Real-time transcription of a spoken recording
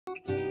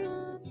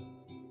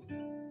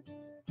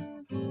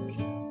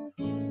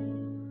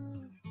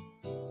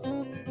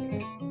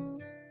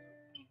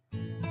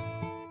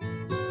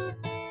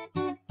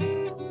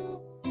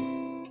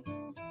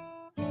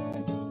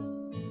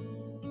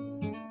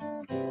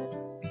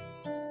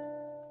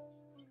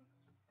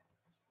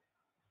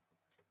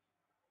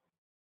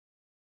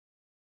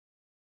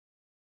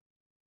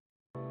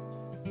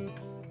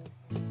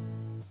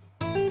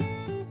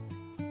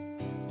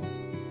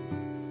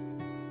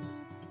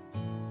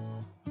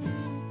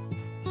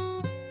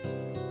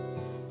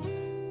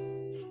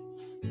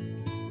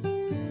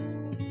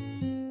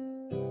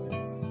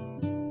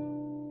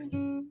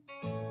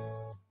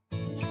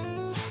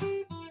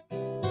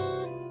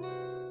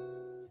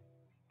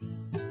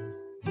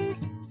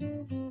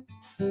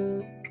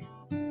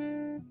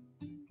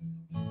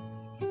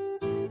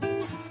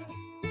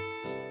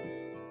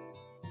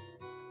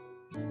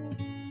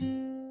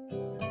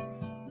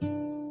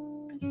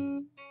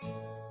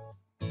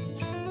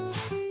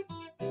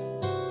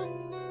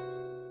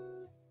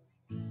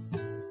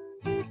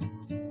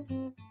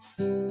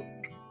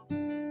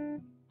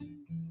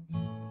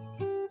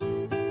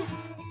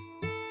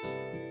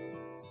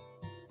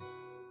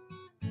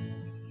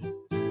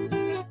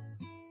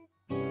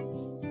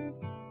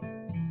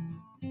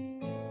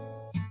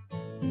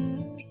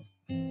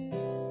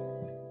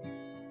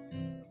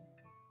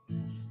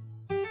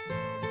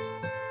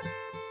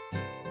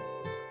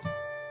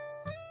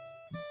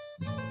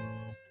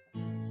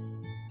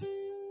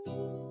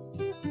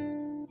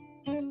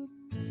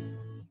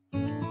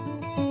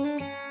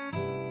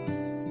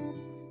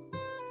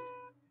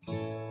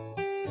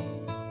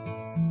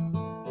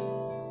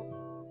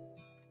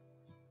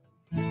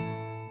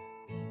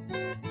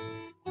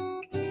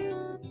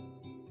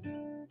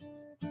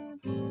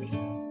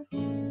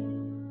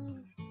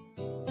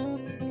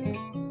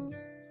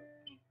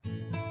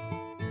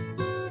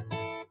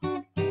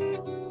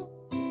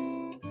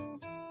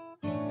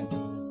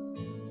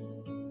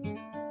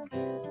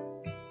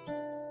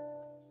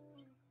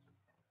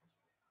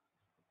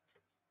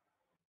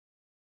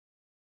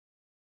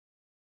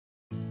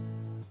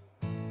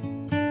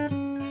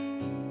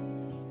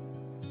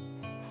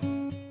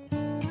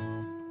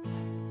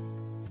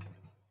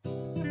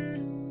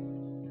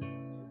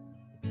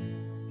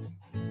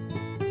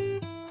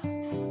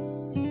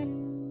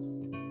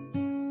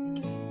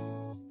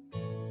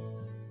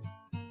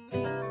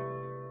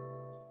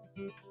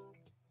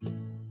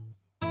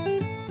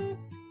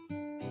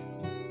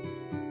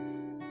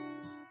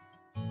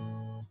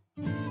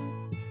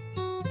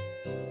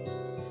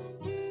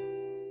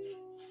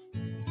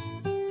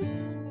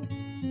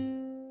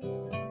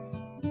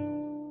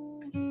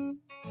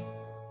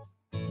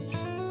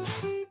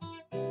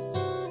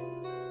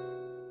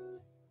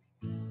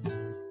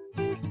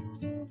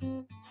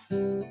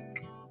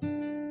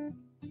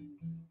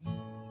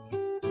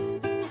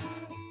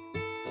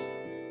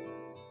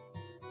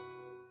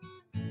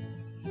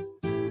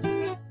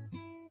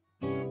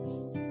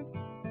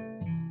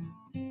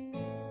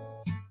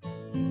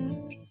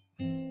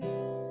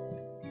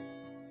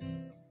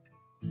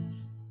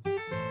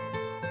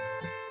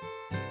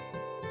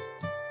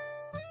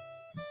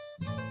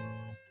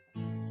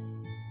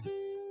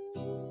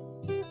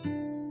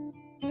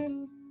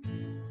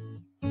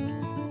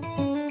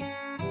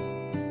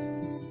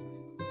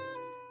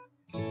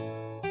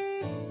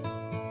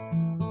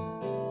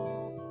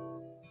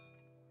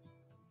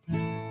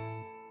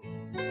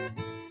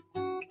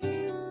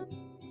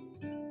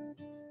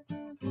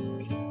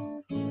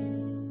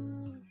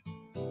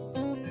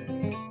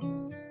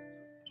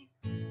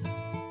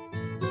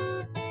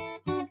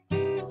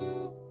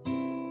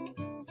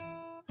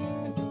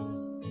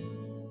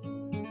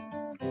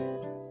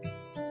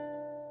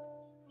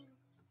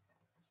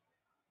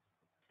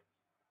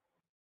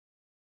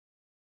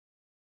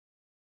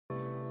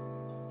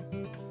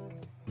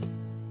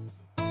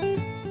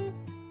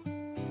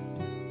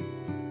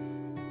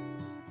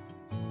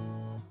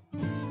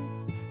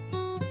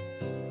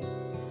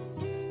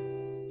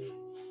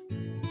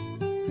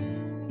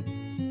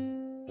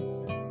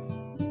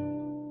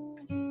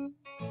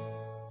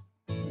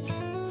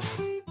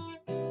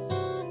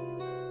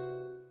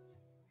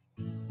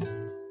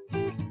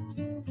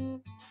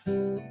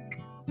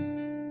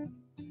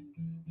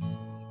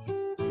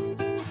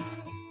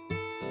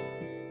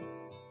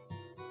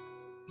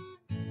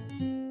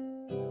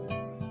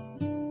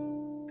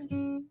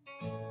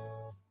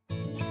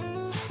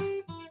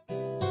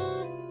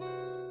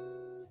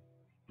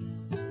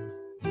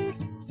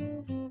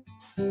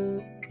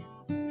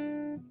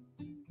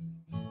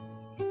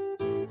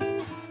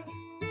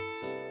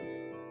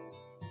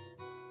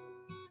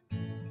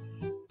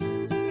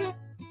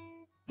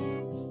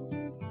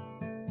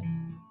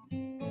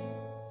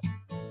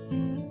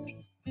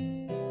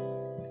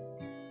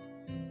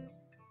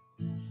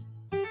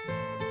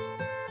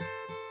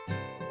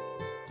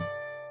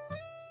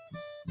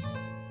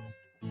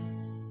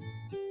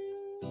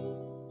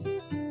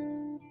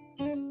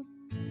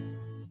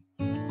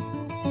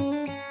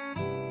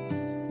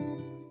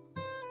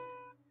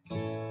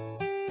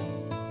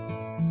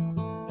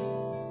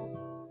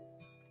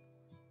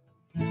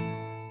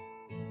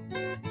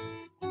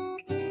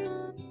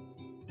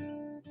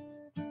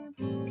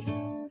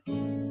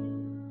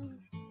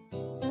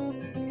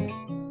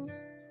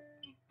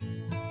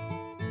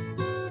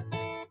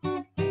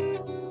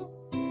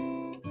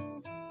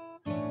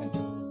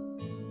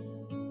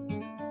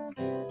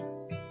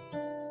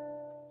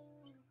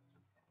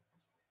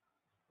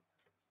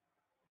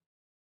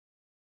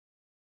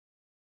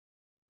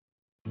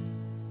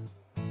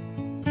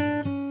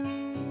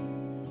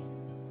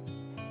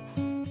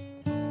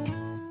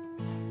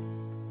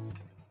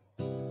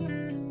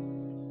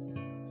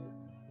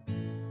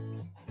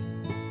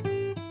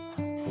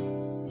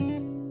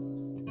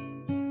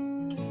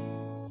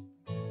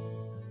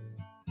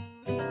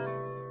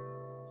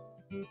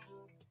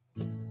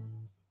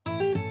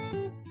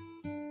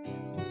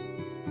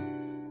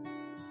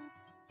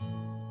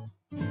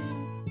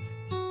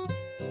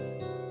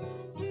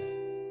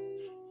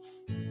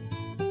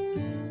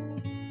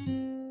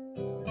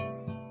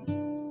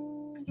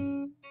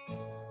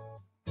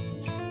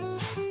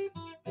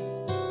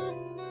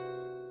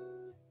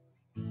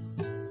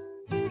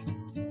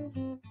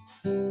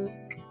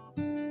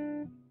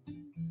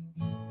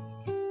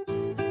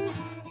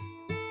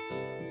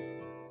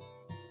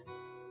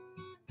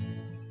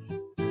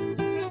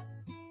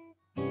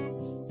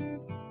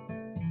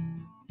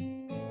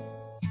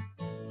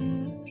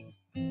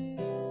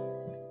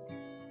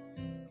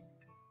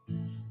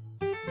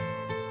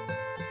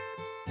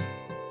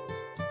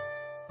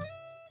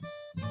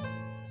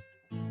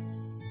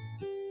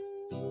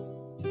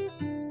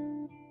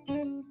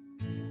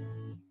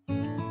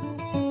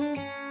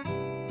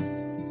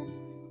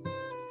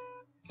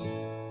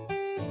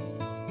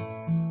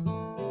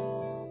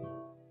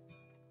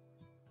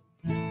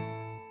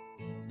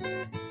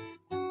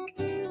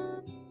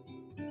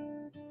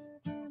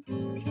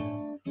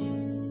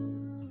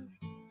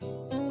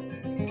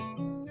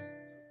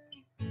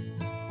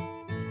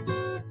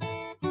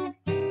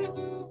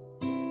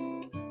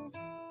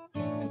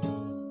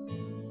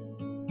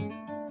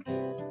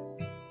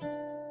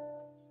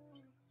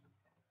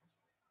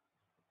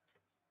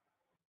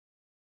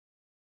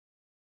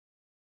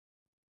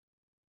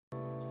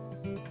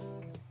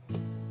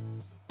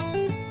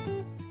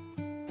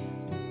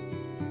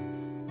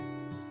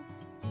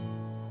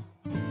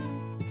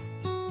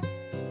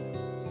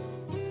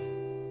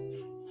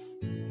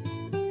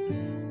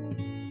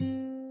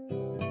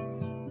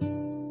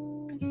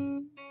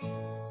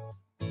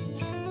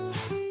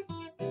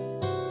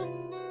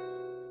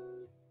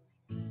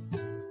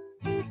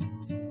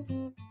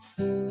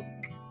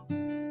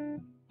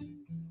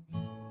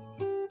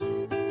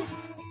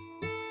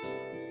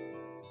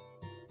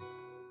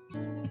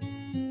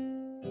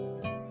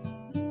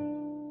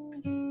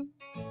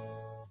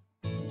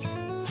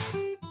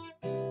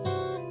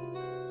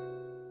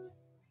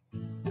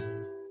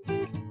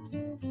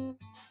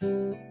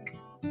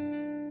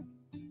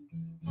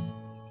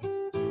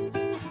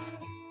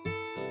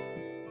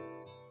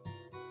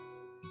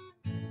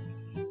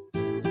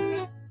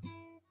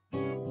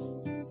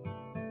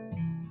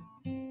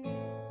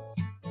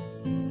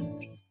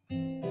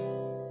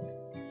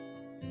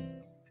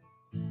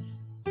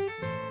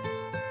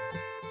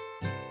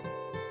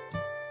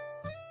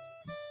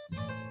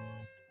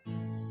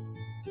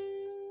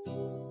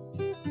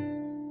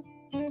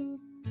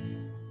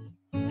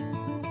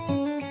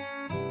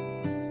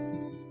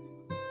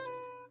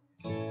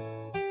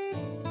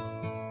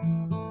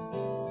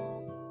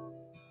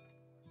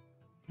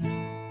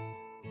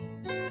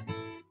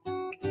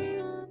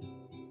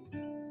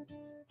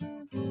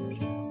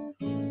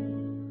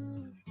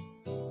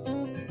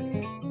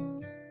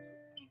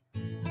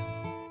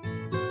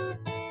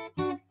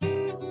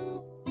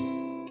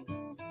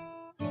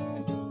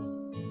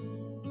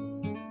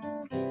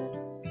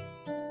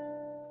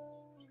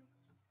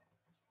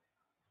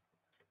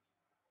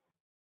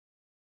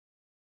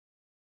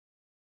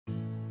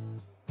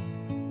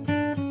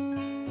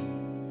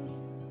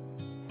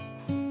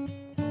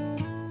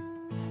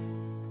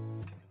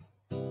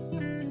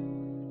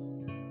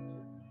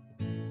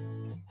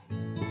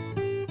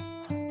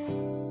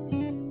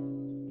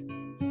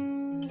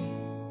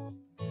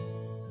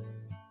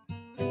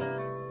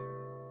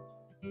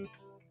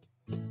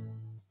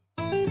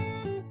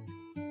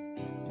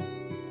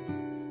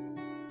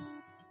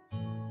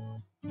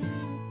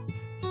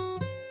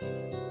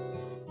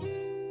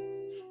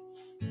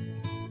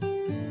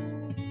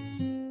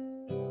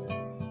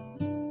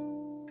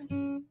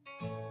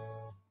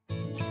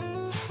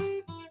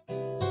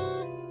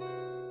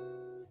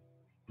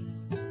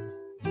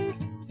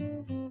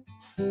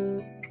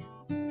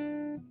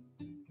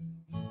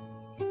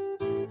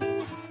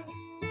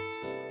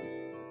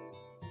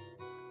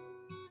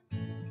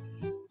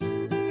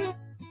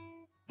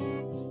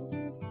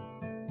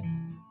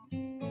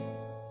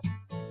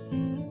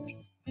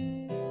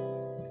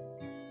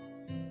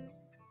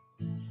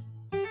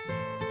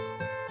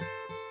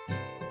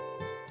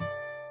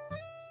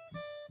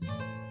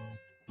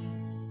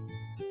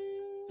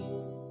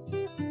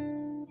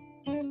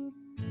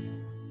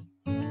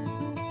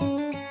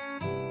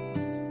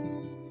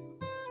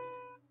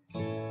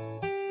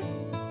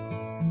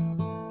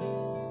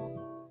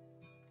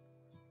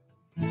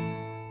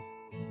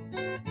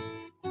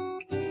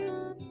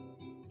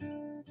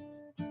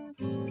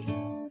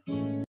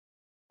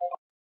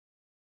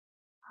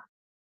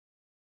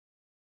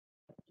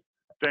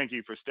Thank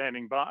you for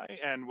standing by,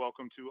 and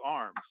welcome to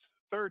ARM's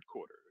third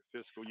quarter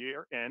fiscal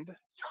year end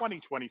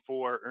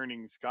 2024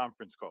 earnings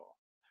conference call.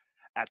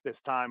 At this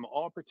time,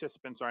 all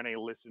participants are in a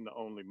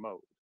listen-only mode.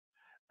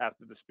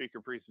 After the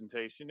speaker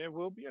presentation, there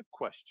will be a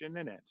question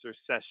and answer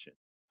session.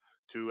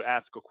 To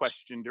ask a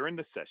question during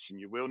the session,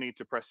 you will need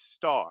to press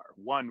star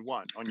 11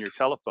 on your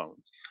telephone.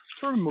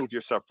 To remove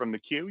yourself from the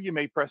queue, you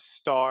may press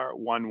star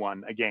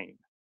 11 again.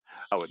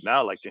 I would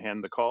now like to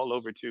hand the call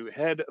over to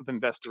Head of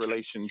Investor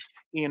Relations,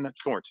 Ian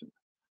Thornton.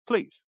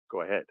 Please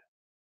go ahead.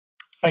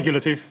 Thank you,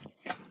 Latif.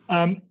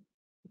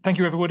 Thank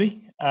you,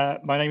 everybody.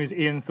 My name is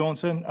Ian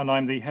Thornton, and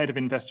I'm the Head of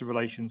Investor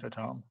Relations at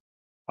ARM.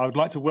 I would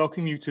like to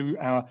welcome you to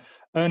our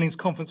earnings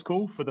conference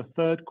call for the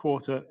third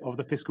quarter of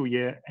the fiscal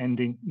year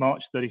ending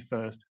March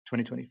 31st,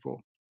 2024.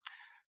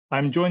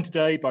 I'm joined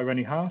today by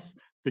Rennie Haas,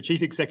 the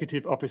Chief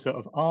Executive Officer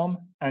of ARM,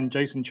 and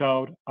Jason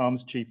Child,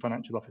 ARM's Chief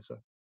Financial Officer.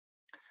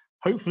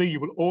 Hopefully,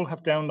 you will all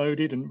have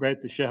downloaded and read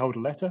the shareholder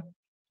letter.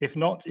 If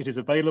not, it is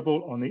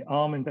available on the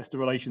ARM Investor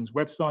Relations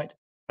website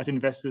at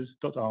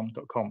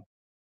investors.arm.com.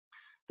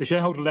 The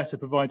shareholder letter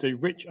provides a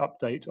rich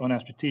update on our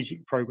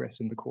strategic progress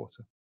in the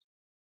quarter.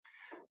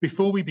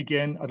 Before we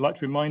begin, I'd like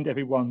to remind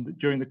everyone that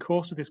during the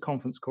course of this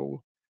conference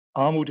call,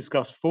 ARM will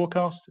discuss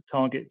forecasts,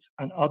 targets,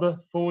 and other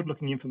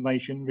forward-looking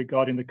information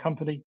regarding the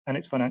company and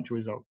its financial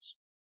results.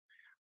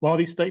 While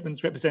these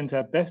statements represent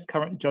our best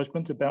current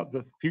judgment about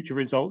the future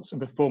results and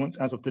performance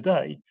as of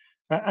today,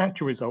 our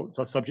actual results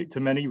are subject to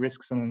many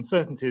risks and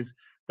uncertainties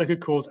that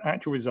could cause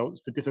actual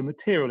results to differ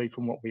materially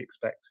from what we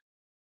expect.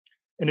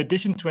 In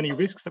addition to any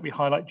risks that we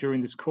highlight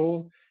during this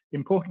call,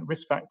 important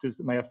risk factors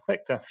that may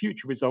affect our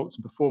future results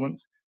and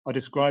performance are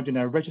described in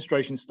our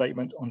registration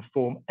statement on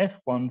Form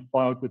F-1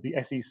 filed with the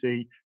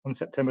SEC on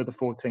September the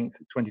 14th,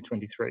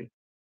 2023.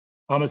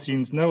 ARM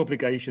assumes no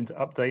obligation to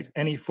update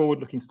any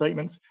forward-looking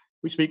statements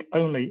which speak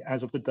only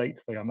as of the date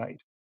they are made.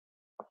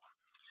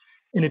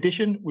 In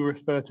addition, we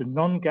refer to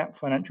non-GAAP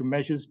financial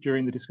measures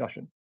during the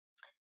discussion.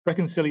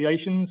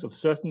 Reconciliations of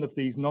certain of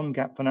these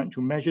non-GAAP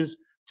financial measures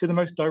to the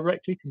most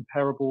directly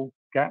comparable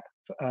GAAP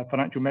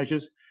financial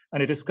measures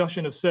and a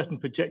discussion of certain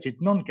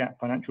projected non-GAAP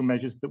financial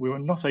measures that we were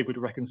not able to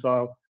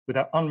reconcile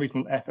without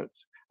unreasonable efforts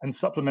and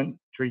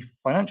supplementary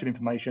financial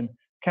information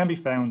can be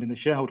found in the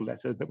shareholder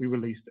letter that we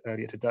released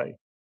earlier today.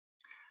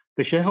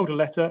 The shareholder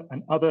letter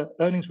and other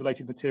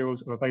earnings-related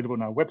materials are available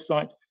on our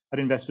website at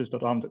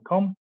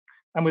investors.arm.com.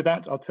 And with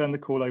that, I'll turn the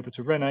call over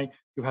to Rennie,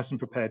 who has some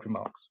prepared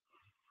remarks.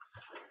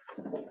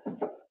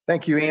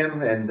 Thank you,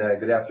 Ian, and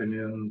good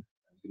afternoon,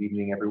 good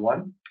evening,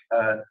 everyone.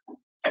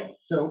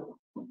 So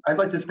I'd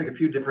like to just make a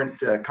few different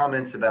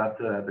comments about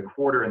the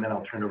quarter, and then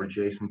I'll turn it over to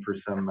Jason for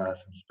some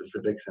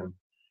specifics, and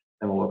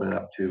then we'll open it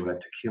up to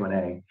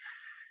Q&A.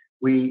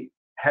 We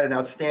had an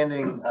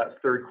outstanding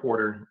third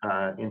quarter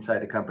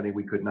inside the company.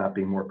 We could not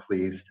be more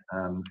pleased.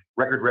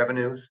 Record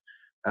revenues.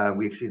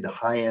 We exceeded the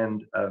high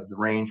end of the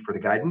range for the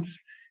guidance,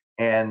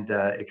 and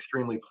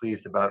extremely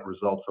pleased about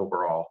results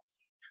overall.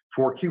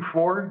 For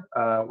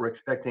Q4, we're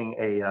expecting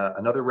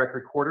another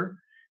record quarter,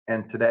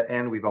 and to that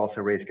end, we've also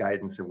raised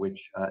guidance of which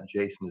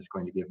Jason is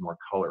going to give more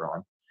color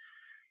on.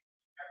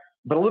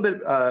 But a little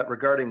bit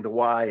regarding the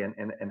why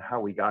and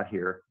how we got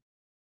here.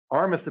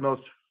 ARM is the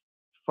most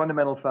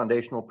fundamental,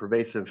 foundational,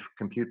 pervasive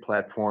compute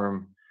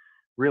platform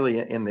really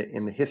in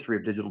the history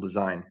of digital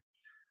design.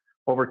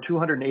 Over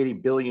 280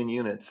 billion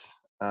units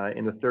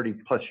in the 30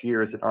 plus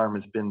years that ARM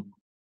has been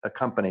a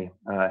company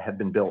have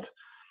been built.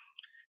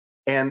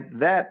 And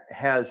that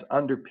has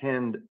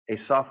underpinned a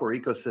software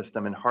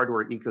ecosystem and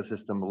hardware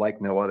ecosystem like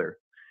no other.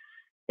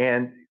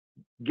 And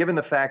given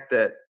the fact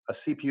that a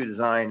CPU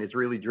design is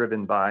really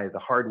driven by the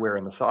hardware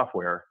and the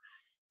software,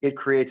 it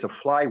creates a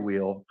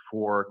flywheel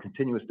for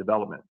continuous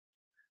development.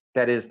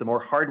 That is, the more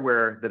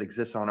hardware that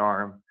exists on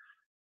ARM,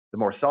 the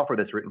more software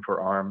that's written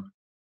for ARM,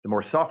 the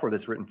more software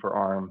that's written for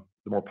ARM,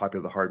 the more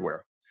popular the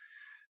hardware.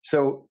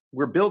 So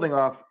we're building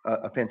off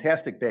a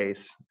fantastic base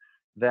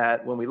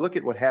that when we look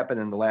at what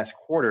happened in the last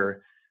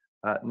quarter,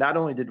 not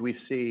only did we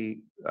see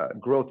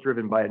growth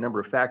driven by a number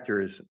of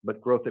factors, but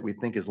growth that we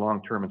think is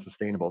long-term and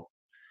sustainable.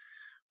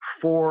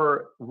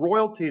 For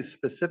royalties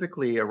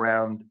specifically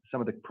around some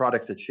of the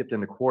products that shipped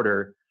in the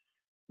quarter,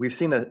 we've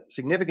seen a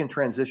significant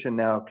transition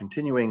now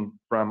continuing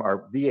from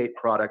our V8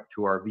 product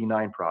to our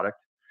V9 product.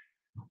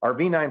 Our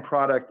V9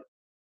 product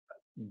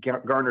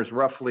garners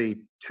roughly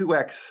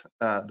 2x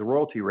the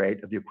royalty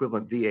rate of the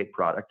equivalent V8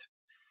 product.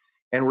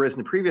 And whereas in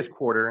the previous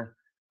quarter,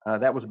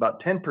 that was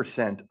about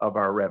 10% of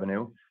our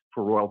revenue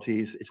for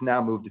royalties, it's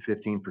now moved to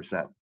 15%.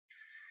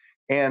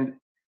 And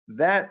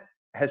that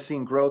has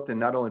seen growth in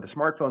not only the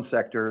smartphone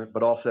sector,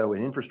 but also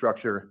in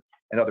infrastructure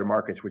and other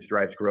markets, which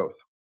drives growth.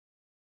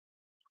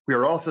 We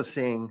are also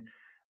seeing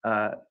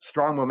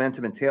strong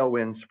momentum and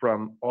tailwinds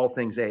from all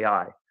things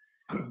AI,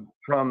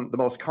 from the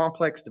most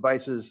complex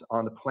devices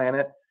on the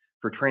planet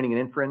for training and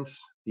inference,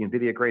 the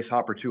NVIDIA Grace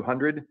Hopper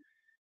 200,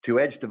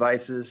 to edge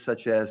devices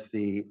such as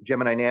the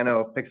Gemini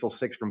Nano Pixel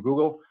 6 from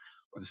Google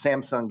or the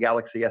Samsung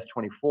Galaxy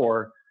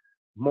S24.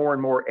 More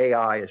and more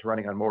AI is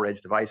running on more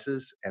edge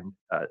devices and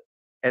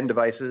end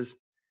devices,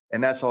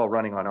 and that's all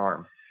running on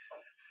ARM.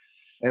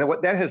 And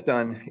what that has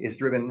done is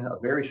driven a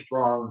very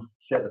strong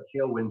set of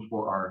tailwinds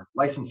for our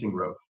licensing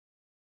growth.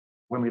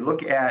 When we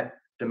look at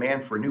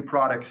demand for new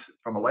products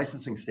from a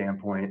licensing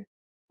standpoint,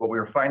 what we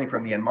are finding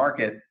from the end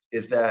market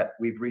is that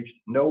we've reached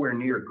nowhere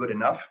near good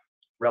enough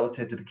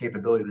relative to the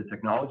capability of the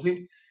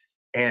technology,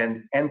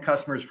 and end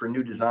customers for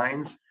new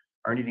designs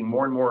are needing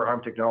more and more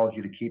ARM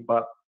technology to keep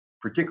up,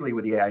 particularly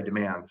with the AI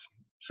demands.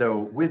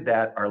 So with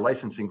that, our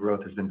licensing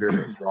growth has been very,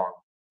 very strong.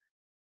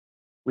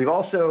 We've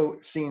also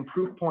seen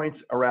proof points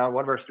around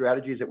one of our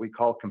strategies that we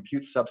call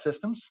compute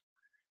subsystems.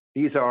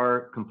 These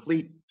are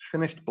complete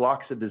finished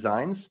blocks of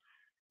designs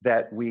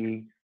that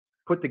we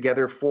put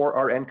together for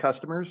our end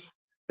customers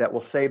that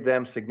will save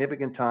them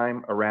significant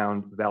time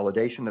around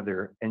validation of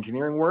their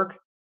engineering work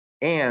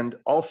and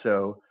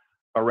also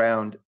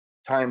around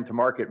time to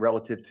market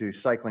relative to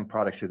cycling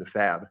products through the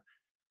fab.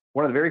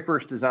 One of the very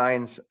first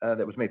designs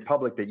that was made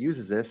public that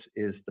uses this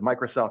is the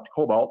Microsoft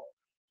Cobalt,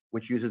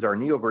 which uses our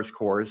Neoverse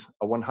cores,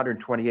 a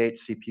 128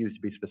 CPUs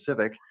to be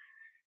specific.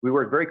 We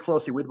work very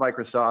closely with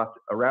Microsoft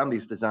around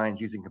these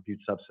designs using compute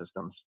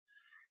subsystems.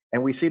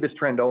 And we see this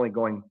trend only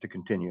going to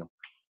continue.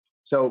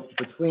 So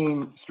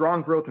between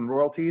strong growth in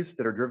royalties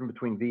that are driven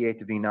between V8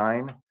 to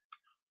V9,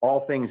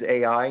 all things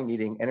AI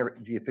needing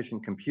energy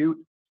efficient compute,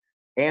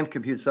 and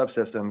compute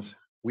subsystems,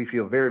 we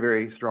feel very,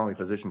 very strongly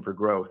positioned for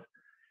growth.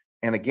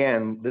 And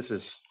again, this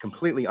is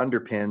completely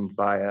underpinned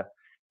by an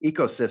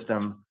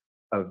ecosystem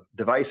of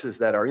devices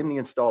that are in the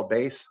installed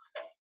base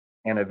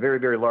and a very,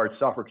 very large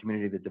software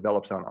community that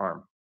develops on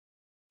ARM.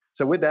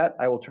 So with that,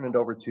 I will turn it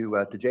over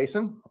to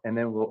Jason, and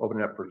then we'll open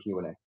it up for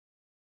Q&A.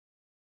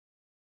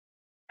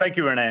 Thank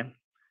you, Rene.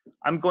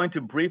 I'm going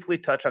to briefly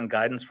touch on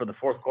guidance for the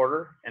fourth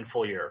quarter and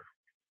full year.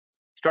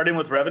 Starting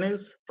with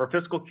revenues, for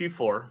fiscal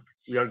Q4,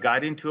 we are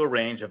guiding to a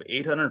range of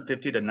 $850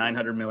 to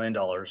 $900 million,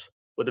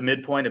 with a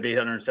midpoint of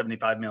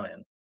 $875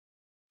 million.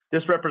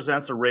 This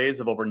represents a raise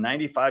of over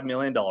 $95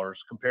 million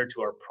compared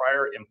to our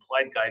prior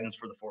implied guidance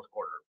for the fourth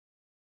quarter.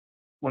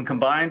 When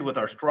combined with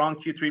our strong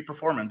Q3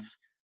 performance,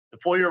 the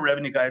full year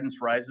revenue guidance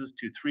rises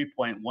to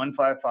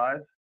 $3.155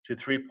 to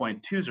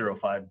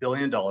 $3.205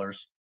 billion,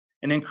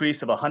 an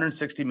increase of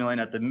 $160 million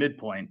at the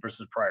midpoint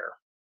versus prior.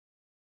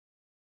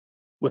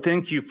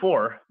 Within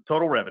Q4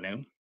 total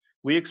revenue,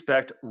 we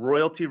expect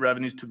royalty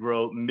revenues to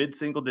grow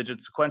mid-single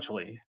digits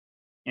sequentially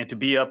and to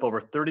be up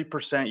over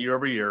 30% year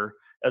over year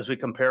as we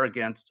compare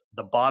against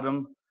the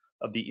bottom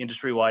of the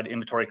industry-wide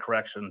inventory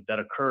correction that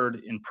occurred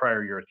in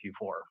prior year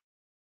Q4.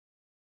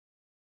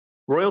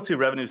 Royalty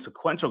revenue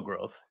sequential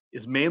growth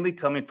is mainly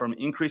coming from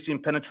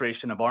increasing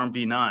penetration of ARM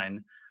v9,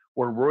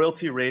 where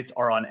royalty rates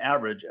are on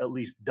average at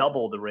least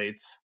double the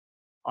rates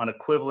on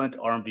equivalent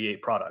ARM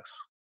v8 products.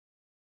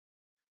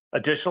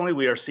 Additionally,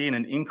 we are seeing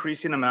an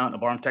increasing amount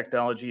of ARM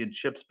technology in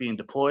chips being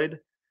deployed,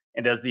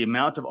 and as the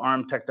amount of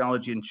ARM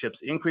technology in chips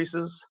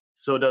increases,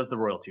 so does the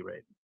royalty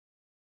rate.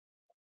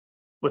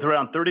 With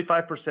around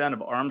 35%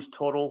 of ARM's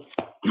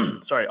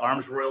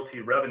ARM's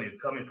royalty revenue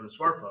coming from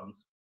smartphones,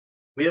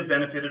 we have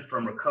benefited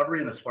from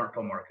recovery in the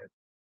smartphone market.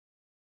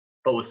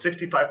 But with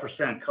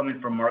 65%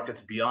 coming from markets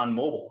beyond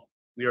mobile,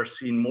 we are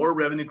seeing more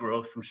revenue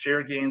growth from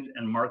share gains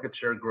and market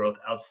share growth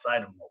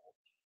outside of mobile.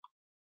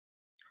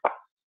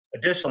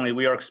 Additionally,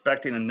 we are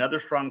expecting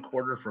another strong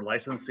quarter for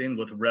licensing,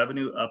 with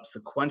revenue up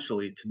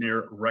sequentially to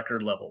near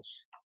record levels.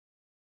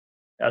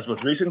 As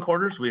with recent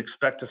quarters, we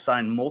expect to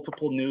sign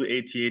multiple new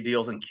ATA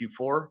deals in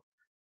Q4,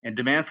 and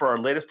demand for our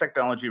latest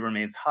technology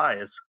remains high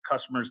as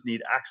customers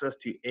need access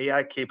to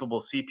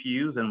AI-capable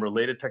CPUs and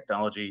related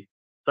technology,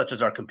 such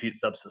as our compute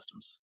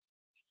subsystems.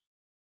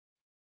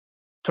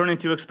 Turning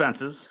to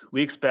expenses,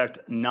 we expect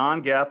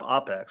non-GAAP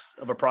OpEx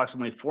of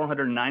approximately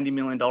 $490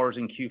 million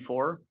in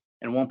Q4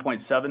 and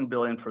 $1.7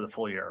 billion for the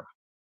full year.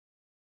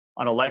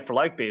 On a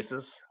like-for-like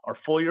basis, our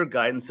full year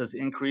guidance has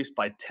increased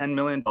by $10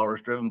 million,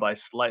 driven by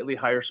slightly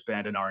higher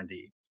spend in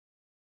R&D.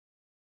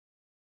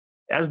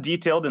 As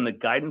detailed in the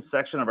guidance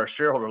section of our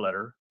shareholder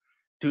letter,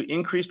 to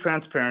increase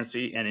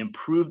transparency and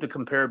improve the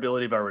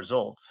comparability of our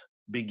results,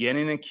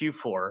 beginning in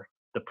Q4,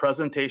 the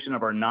presentation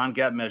of our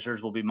non-GAAP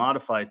measures will be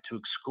modified to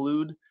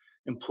exclude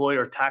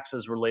employer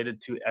taxes related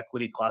to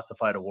equity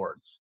classified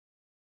awards.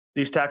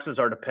 These taxes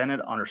are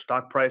dependent on our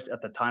stock price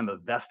at the time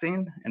of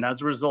vesting, and as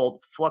a result,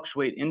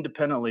 fluctuate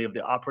independently of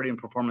the operating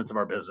performance of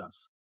our business.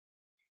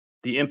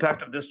 The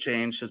impact of this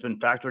change has been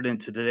factored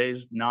into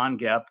today's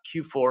non-GAAP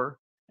Q4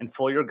 and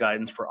full year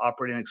guidance for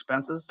operating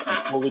expenses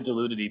and fully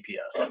diluted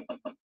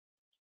EPS.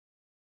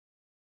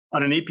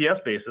 On an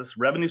EPS basis,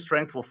 revenue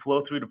strength will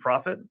flow through to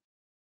profit,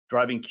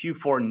 driving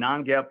Q4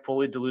 non-GAAP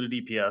fully diluted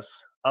EPS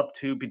up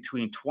to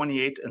between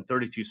 28 and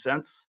 32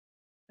 cents,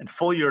 and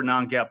full year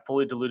non-GAAP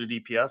fully diluted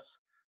EPS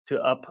to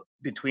up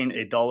between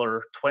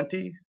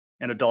 $1.20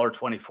 and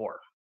 $1.24.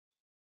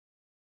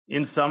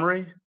 In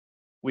summary,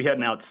 we had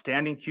an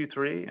outstanding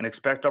Q3 and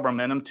expect our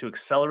momentum to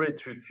accelerate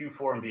through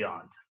Q4 and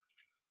beyond.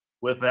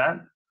 With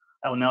that,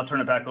 I will now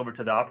turn it back over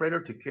to the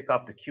operator to kick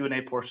off the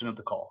Q&A portion of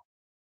the call.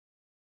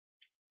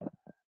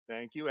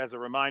 Thank you. As a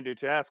reminder,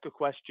 to ask a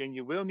question,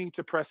 you will need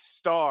to press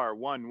star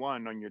 11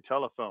 on your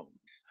telephone.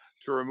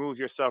 To remove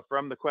yourself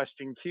from the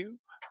question queue,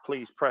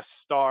 please press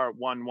star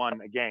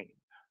 11 again.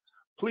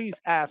 Please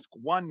ask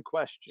one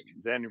question,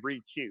 then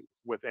re-queue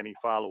with any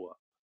follow-up.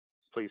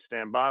 Please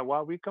stand by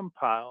while we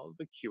compile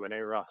the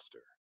Q&A roster.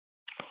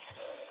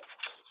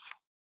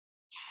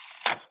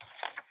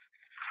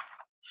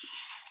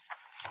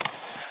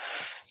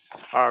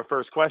 Our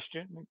first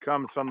question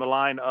comes from the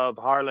line of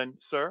Harlan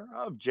Sur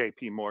of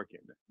JP Morgan.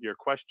 Your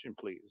question,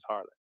 please,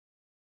 Harlan.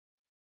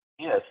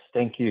 Yes,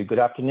 thank you. Good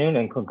afternoon,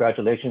 and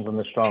congratulations on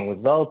the strong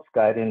results,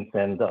 guidance,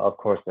 and of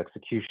course,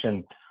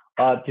 execution.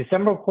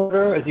 December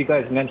quarter, as you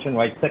guys mentioned,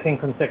 right, second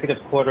consecutive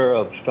quarter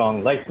of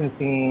strong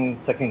licensing,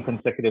 second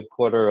consecutive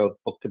quarter of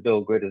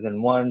book-to-bill greater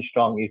than one,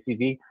 strong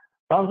ACV.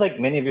 Sounds like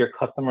many of your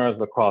customers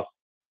across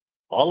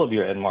all of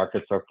your end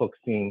markets are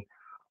focusing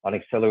on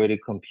accelerated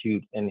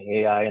compute and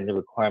AI and the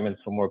requirements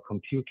for more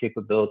compute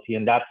capability,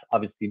 and that's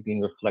obviously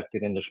being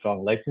reflected in the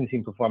strong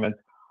licensing performance.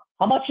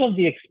 How much of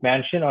the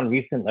expansion on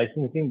recent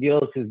licensing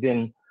deals has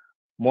been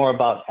more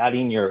about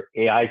adding your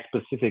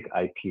AI-specific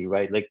IP,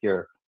 right, like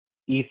your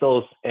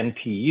Ethos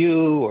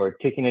NPU, or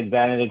taking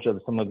advantage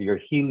of some of your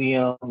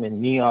Helium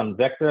and Neon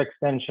vector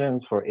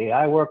extensions for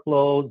AI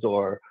workloads,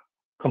 or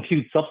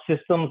compute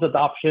subsystems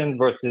adoption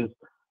versus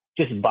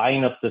just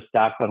buying up the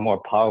stack on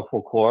more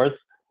powerful cores?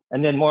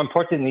 And then more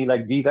importantly,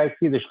 like, do you guys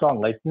see the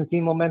strong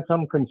licensing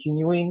momentum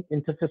continuing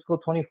into fiscal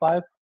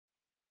 25?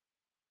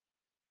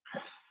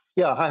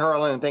 Yeah, hi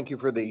Harlan, and thank you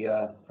for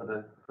the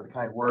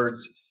kind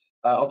words.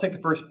 I'll take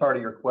the first part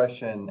of your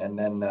question and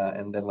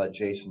then let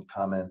Jason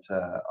comment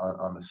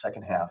on the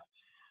second half.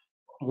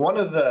 One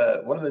of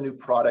the new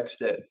products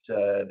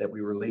that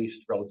we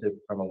released relative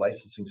from a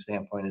licensing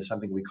standpoint is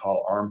something we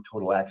call ARM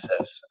Total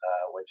Access,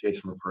 what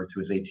Jason referred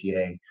to as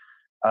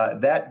ATA.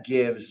 That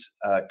gives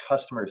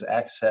customers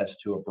access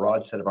to a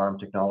broad set of ARM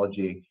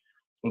technology,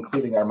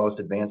 including our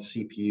most advanced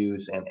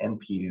CPUs and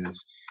NPUs.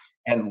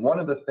 And one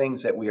of the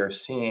things that we are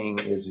seeing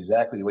is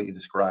exactly what you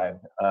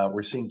described.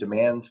 We're seeing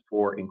demands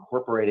for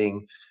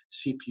incorporating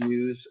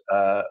CPUs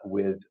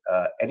with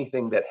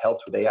anything that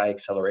helps with AI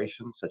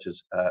acceleration, such as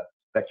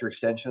vector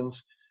extensions.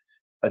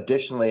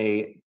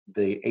 Additionally,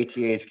 the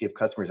ATAs give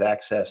customers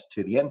access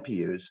to the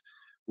NPUs,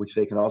 which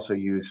they can also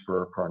use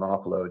for an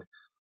offload.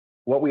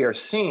 What we are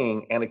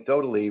seeing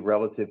anecdotally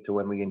relative to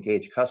when we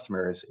engage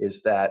customers is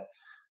that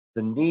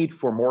the need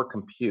for more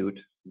compute,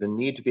 the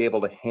need to be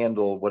able to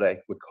handle what I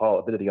would call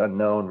a bit of the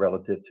unknown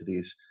relative to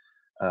these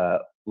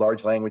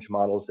large language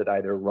models that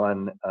either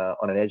run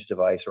on an edge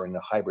device or in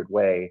a hybrid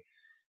way,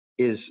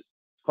 is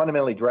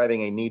fundamentally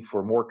driving a need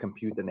for more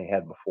compute than they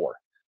had before.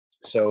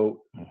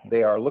 So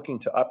they are looking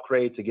to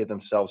upgrade to give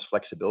themselves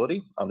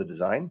flexibility on the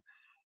design,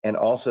 and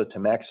also to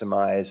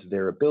maximize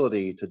their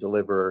ability to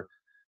deliver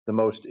the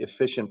most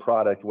efficient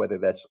product, whether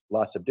that's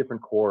lots of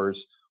different cores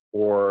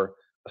or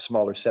a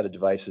smaller set of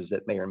devices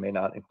that may or may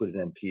not include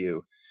an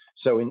NPU.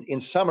 So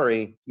in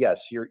summary, yes,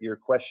 your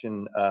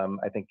question,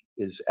 I think,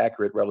 is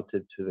accurate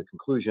relative to the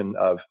conclusion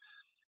of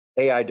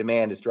AI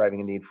demand is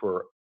driving a need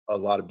for a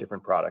lot of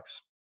different products.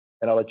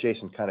 And I'll let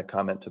Jason kind of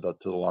comment to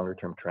the longer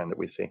term trend that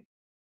we see.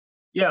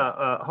 Yeah,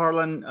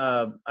 Harlan,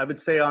 I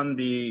would say on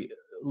the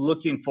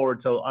looking forward,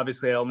 so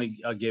obviously I only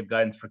gave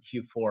guidance for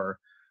Q4,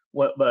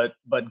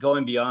 but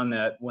going beyond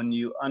that, when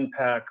you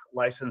unpack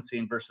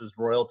licensing versus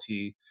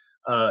royalty,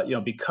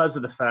 because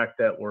of the fact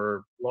that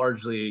we're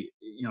largely,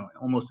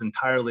 almost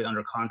entirely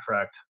under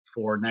contract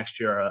for next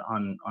year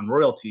on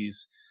royalties,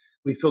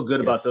 we feel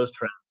good about those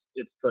trends.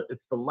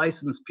 It's the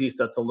license piece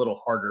that's a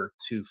little harder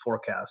to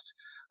forecast.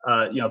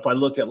 If I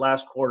look at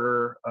last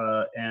quarter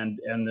and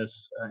this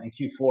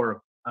in Q4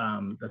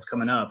 that's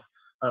coming up,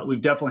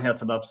 we've definitely had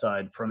some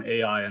upside from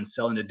AI and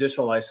selling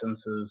additional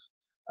licenses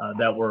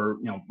that were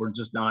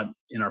just not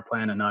in our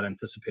plan and not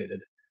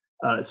anticipated.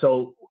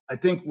 So I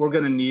think we're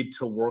going to need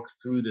to work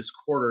through this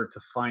quarter to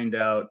find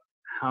out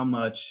how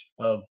much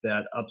of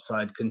that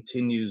upside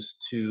continues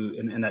to,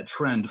 and that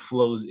trend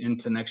flows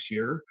into next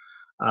year,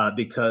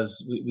 because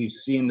we've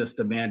seen this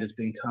demand has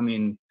been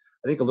coming,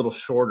 I think, a little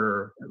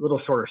shorter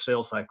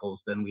sales cycles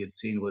than we had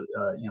seen with,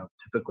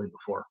 typically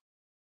before.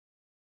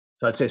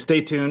 So I'd say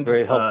stay tuned.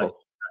 Very helpful.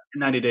 In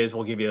 90 days,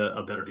 we'll give you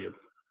a better view.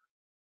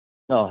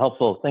 No,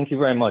 helpful. Thank you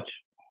very much.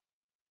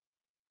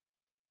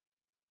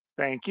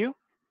 Thank you.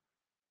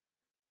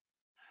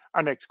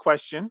 Our next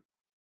question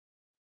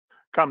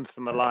comes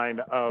from the line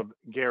of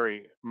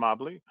Gary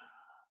Mobley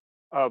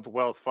of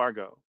Wells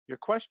Fargo. Your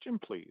question,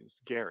 please,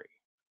 Gary.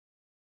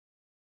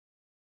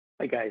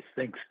 Hi, guys.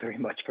 Thanks very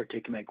much for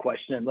taking my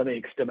question. And let me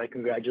extend my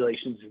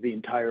congratulations to the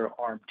entire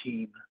ARM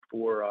team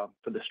for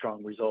the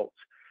strong results.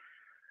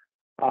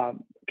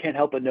 Can't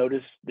help but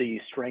notice the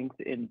strength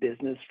in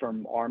business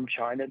from ARM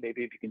China.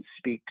 Maybe if you can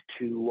speak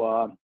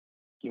to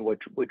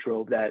what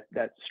drove that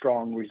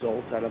strong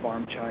results out of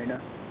ARM China.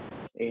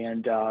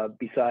 And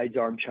besides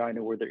ARM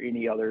China, were there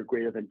any other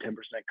greater than 10%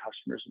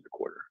 customers in the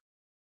quarter?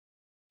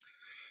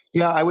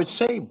 Yeah, I would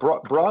say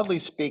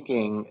broadly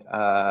speaking,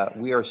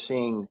 we are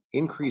seeing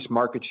increased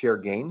market share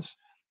gains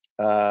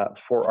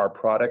for our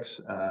products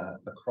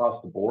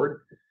across the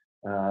board.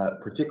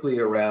 particularly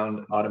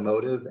around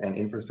automotive and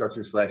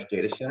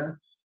infrastructure/data center.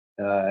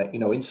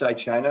 Inside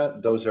China,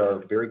 those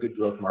are very good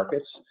growth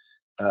markets.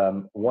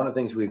 One of the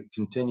things we've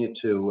continued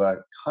to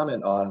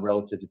comment on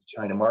relative to the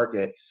China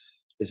market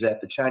is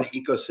that the China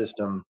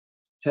ecosystem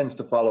tends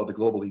to follow the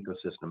global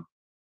ecosystem.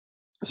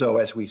 So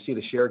as we see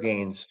the share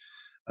gains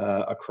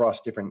across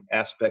different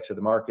aspects of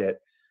the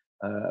market,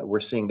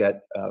 we're seeing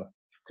that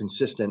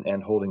consistent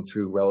and holding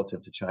true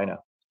relative to China.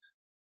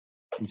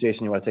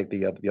 Jason, you want to take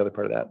the other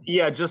part of that?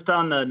 Yeah, just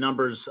on the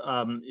numbers,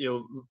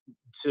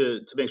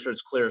 to make sure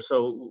it's clear.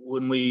 So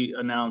when we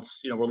announce,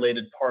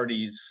 related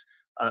parties,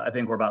 I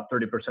think we're about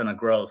 30% of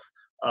growth.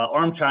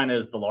 ARM China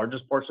is the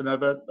largest portion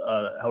of it.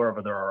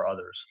 However, there are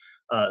others.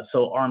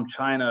 So ARM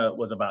China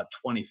was about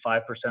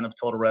 25% of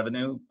total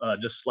revenue,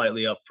 just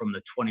slightly up from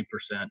the 20%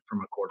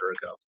 from a quarter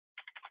ago.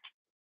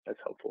 That's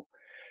helpful.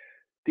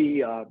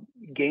 The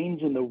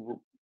gains in the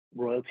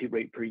royalty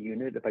rate per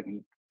unit, if I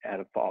can add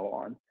a follow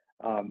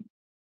on,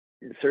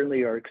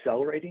 certainly are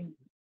accelerating.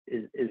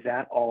 Is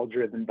that all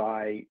driven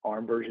by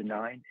ARM version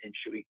 9? And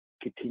should we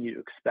continue to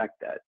expect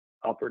that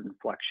upward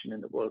inflection in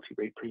the royalty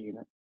rate per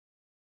unit?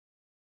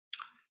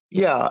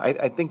 Yeah,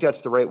 I think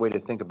that's the right way to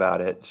think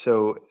about it.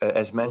 So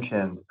as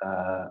mentioned,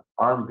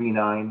 ARM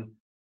v9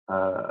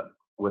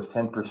 was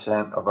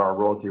 10% of our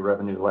royalty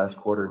revenue last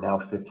quarter, now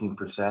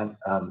 15%.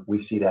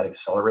 We see that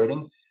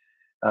accelerating.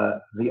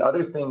 The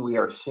other thing we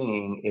are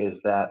seeing is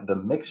that the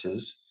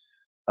mixes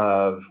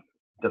of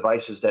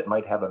devices that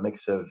might have a mix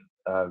of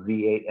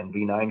V8 and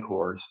V9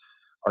 cores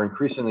are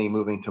increasingly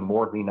moving to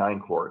more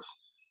V9 cores.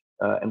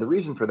 And the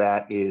reason for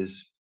that is,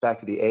 back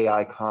to the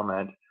AI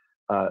comment,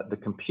 the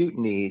compute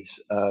needs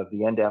of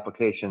the end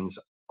applications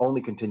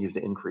only continues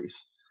to increase.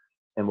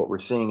 And what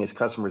we're seeing is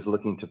customers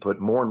looking to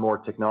put more and more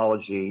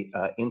technology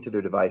into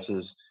their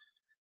devices,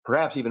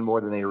 perhaps even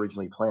more than they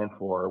originally planned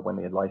for when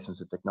they had licensed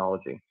the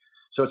technology.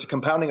 So it's a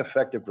compounding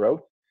effect of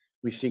growth.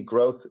 We see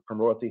growth from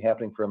royalty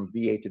happening from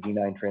V8 to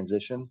V9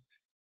 transition,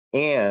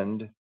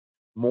 and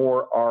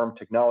more ARM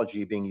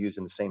technology being used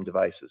in the same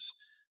devices.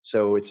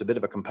 So it's a bit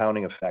of a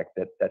compounding effect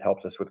that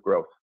helps us with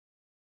growth.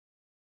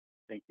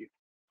 Thank you.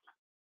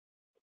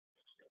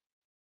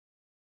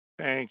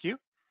 Thank you.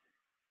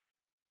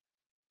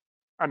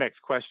 Our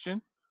next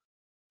question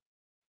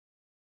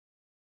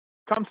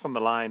comes from the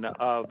line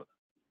of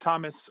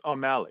Thomas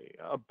O'Malley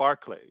of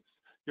Barclays.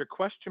 Your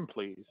question,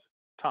 please,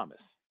 Thomas.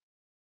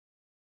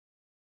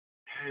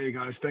 Hey,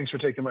 guys. Thanks for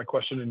taking my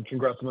question and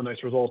congrats on the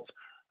nice results.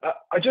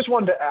 I just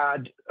wanted to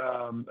add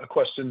a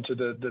question to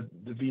the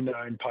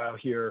V9 pile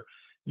here.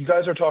 You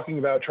guys are talking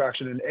about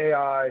traction in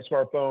AI,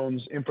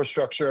 smartphones,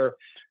 infrastructure.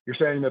 You're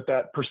saying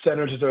that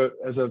percentage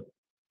as a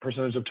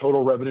percentage of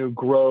total revenue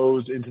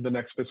grows into the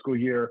next fiscal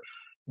year.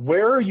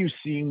 Where are you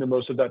seeing the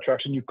most of that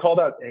traction? You called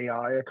out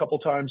AI a couple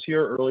times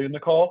here early in the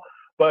call,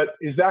 but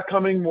is that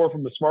coming more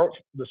from the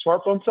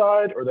smartphone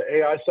side or the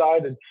AI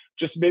side? And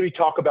just maybe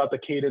talk about the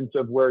cadence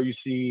of where you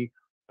see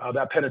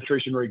that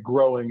penetration rate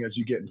growing as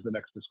you get into the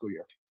next fiscal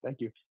year.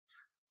 Thank you.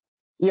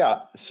 Yeah,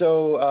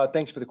 so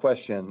thanks for the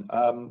question.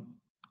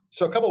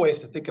 So a couple ways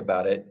to think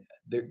about it.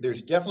 There's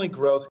definitely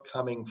growth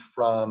coming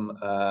from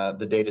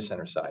the data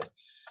center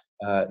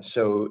side.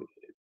 So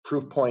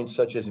proof points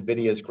such as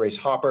NVIDIA's Grace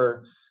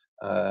Hopper,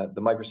 the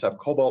Microsoft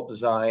Cobalt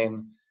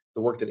design,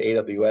 the work that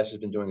AWS has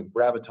been doing with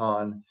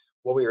Graviton.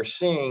 What we are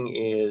seeing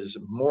is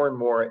more and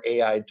more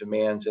AI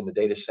demands in the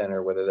data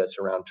center, whether that's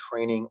around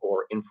training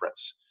or inference.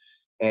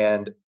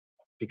 And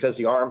because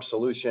the ARM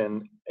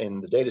solution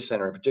in the data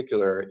center in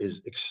particular is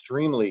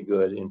extremely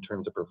good in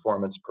terms of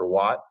performance per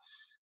watt,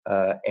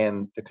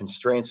 and the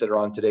constraints that are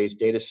on today's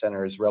data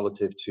centers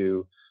relative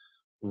to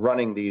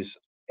running these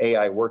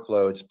AI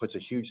workloads puts a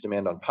huge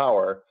demand on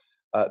power,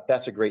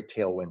 that's a great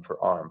tailwind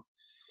for ARM.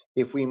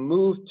 If we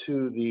move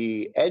to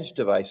the edge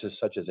devices,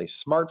 such as a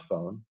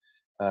smartphone,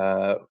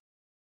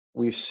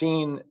 we've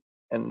seen,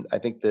 and I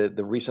think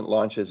the recent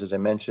launches, as I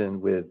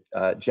mentioned, with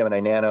Gemini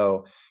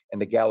Nano and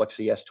the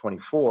Galaxy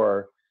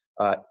S24,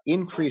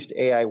 increased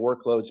AI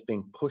workloads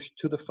being pushed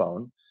to the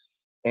phone.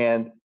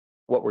 And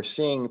what we're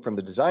seeing from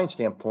the design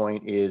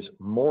standpoint is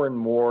more and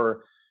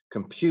more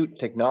compute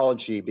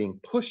technology being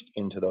pushed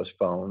into those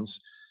phones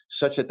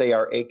such that they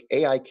are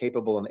AI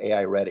capable and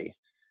AI ready.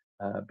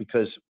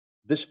 Because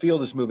this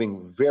field is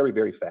moving very,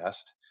 very fast.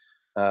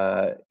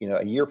 A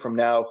year from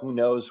now, who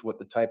knows what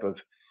the type of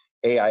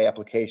AI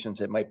applications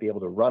that might be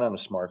able to run on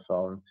a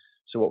smartphone.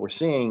 So what we're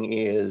seeing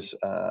is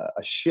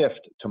a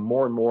shift to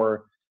more and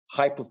more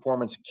high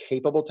performance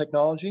capable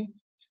technology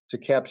to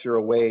capture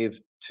a wave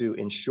to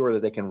ensure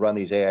that they can run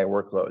these AI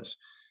workloads.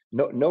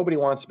 Nobody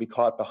wants to be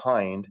caught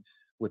behind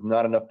with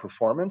not enough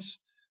performance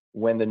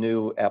when the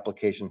new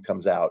application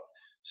comes out.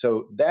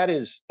 So that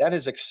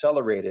has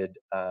accelerated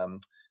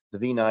the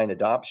V9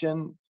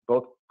 adoption,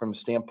 both from the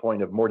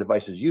standpoint of more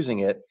devices using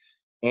it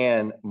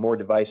and more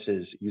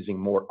devices using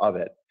more of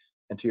it.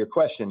 And to your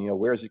question,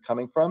 where is it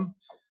coming from?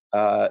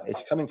 It's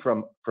coming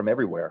from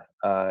everywhere.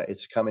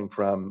 It's coming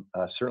from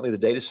certainly the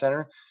data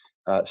center,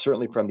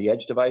 certainly from the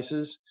edge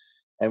devices,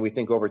 and we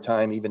think over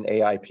time, even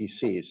AI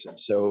PCs.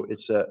 So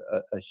it's a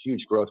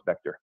huge growth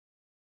vector.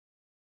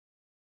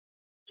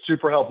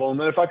 Super helpful. And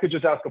then if I could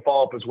just ask a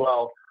follow-up as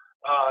well.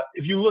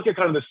 If you look at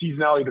kind of the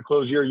seasonality to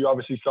close year, you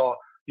obviously saw,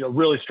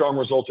 really strong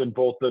results in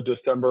both the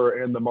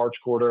December and the March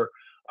quarter.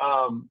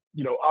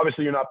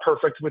 Obviously you're not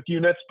perfect with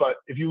units, but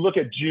if you look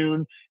at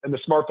June and the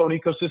smartphone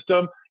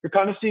ecosystem, you're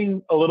kind of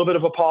seeing a little bit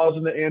of a pause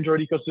in the Android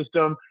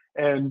ecosystem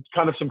and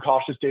kind of some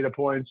cautious data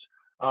points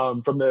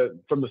from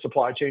the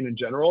supply chain in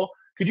general.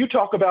 Could you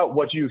talk about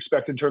what you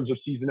expect in terms of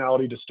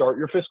seasonality to start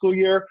your fiscal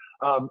year?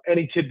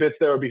 Any tidbits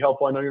there would be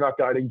helpful. I know you're not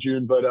guiding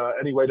June, but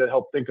any way to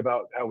help think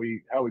about how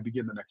we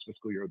begin the next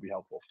fiscal year would be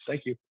helpful.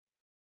 Thank you.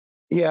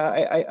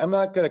 Yeah, I'm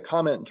not going to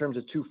comment in terms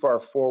of too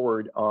far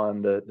forward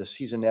on the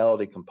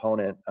seasonality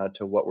component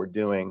to what we're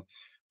doing.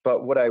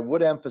 But what I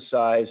would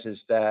emphasize is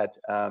that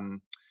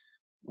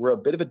we're a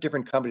bit of a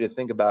different company to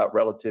think about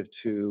relative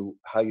to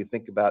how you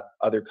think about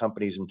other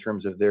companies in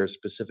terms of their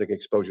specific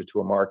exposure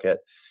to a market.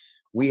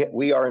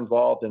 We are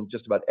involved in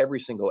just about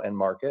every single end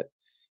market,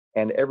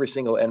 and every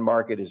single end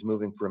market is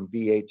moving from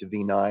V8 to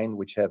V9,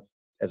 which have,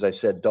 as I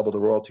said, double the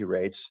royalty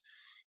rates.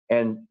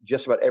 And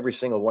just about every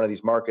single one of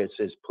these markets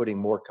is putting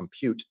more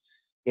compute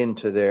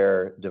into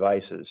their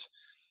devices.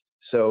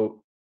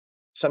 So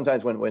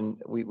sometimes when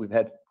we've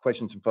had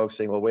questions from folks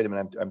saying, well, wait a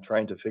minute, I'm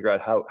trying to figure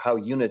out how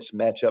units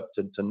match up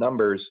to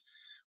numbers,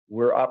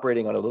 we're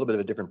operating on a little bit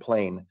of a different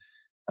plane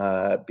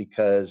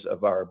because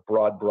of our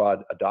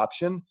broad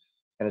adoption.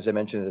 And as I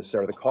mentioned at the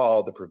start of the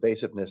call, the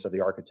pervasiveness of the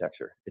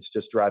architecture. It's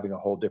just driving a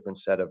whole different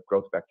set of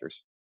growth vectors.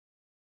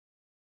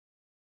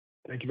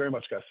 Thank you very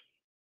much, guys.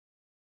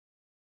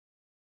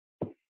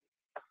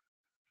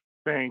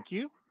 Thank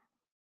you.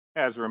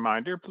 As a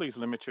reminder, please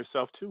limit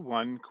yourself to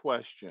one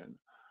question.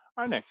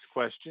 Our next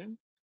question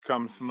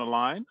comes from the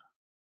line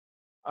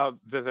of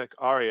Vivek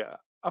Arya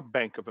of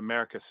Bank of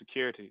America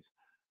Securities.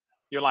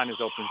 Your line is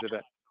open,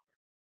 Vivek.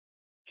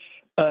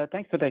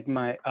 Thanks for taking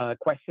my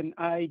question.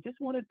 I just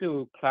wanted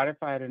to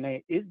clarify,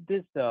 Rene, is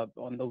this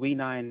on the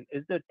V9,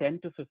 is the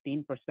 10 to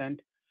 15%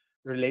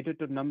 related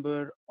to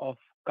number of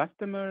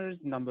customers,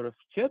 number of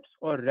chips,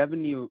 or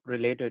revenue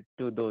related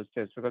to those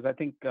chips? Because I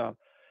think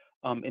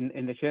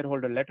in the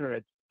shareholder letter,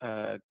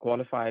 it's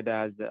qualified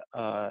as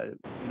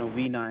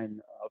V9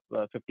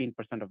 of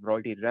 15% of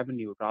royalty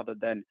revenue rather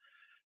than.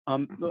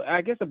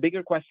 I guess a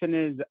bigger question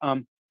is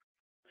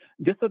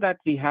just so that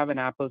we have an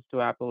apples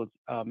to apples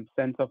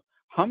sense of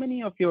how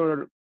many of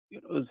your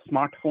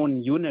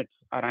smartphone units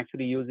are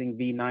actually using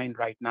V9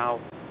 right now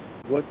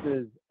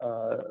versus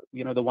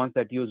the ones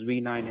that use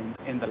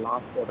V9 in the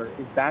last quarter.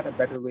 Is that a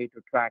better way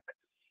to track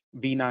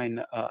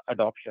V9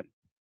 adoption?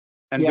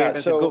 And where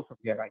does it go from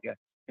here, I guess?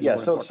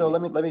 Yeah, so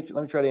let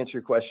me try to answer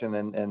your question,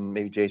 and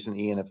maybe Jason,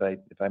 Ian,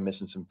 if I'm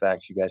missing some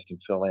facts, you guys can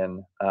fill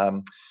in.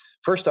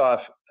 First off,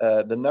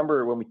 the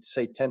number when we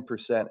say 10%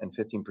 and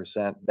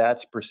 15%,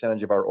 that's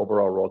percentage of our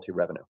overall royalty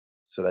revenue.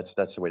 So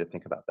that's the way to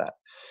think about that.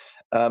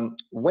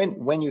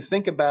 When you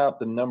think about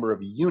the number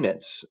of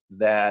units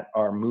that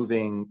are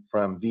moving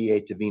from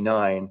V8 to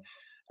V9,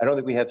 I don't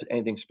think we have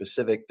anything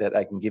specific that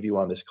I can give you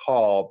on this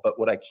call. But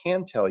what I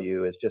can tell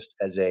you is just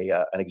as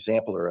an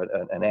example or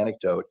an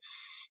anecdote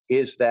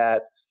is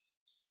that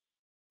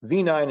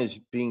V9 is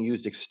being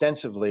used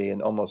extensively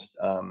and almost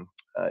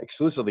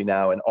exclusively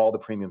now in all the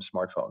premium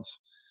smartphones.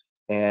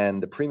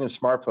 And the premium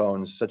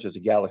smartphones, such as the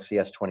Galaxy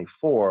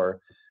S24,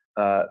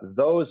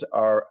 those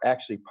are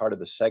actually part of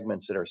the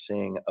segments that are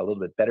seeing a little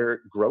bit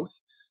better growth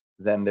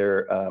than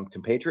their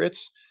compatriots.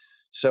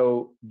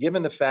 So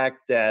given the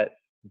fact that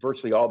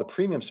virtually all the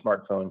premium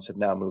smartphones have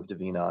now moved to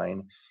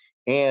V9,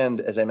 and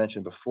as I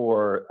mentioned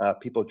before,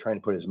 people are trying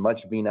to put as much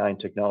V9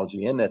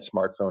 technology in that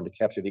smartphone to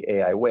capture the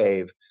AI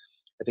wave,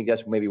 I think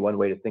that's maybe one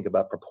way to think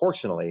about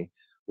proportionally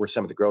where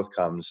some of the growth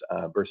comes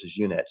versus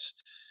units.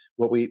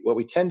 What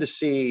we tend to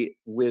see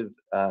with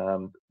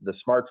the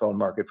smartphone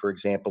market, for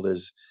example,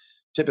 is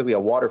typically a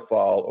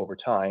waterfall over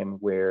time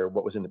where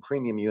what was in the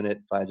premium unit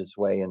finds its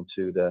way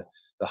into the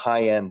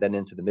high end, then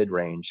into the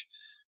mid-range.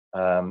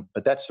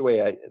 But that's the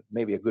way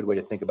maybe a good way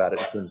to think about it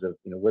in terms of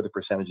where the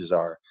percentages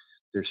are.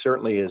 There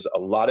certainly is a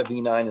lot of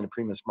V9 in the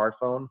premium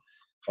smartphone,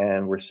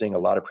 and we're seeing a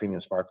lot of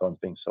premium smartphones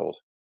being sold.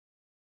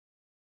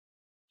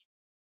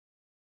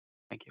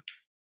 Thank you.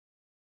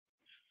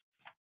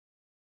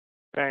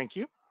 Thank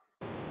you.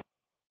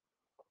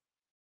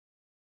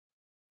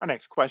 Our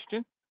next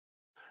question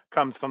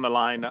comes from the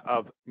line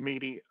of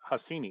Mehdi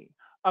Hosseini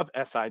of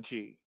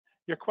SIG.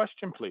 Your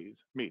question, please,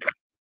 Mehdi.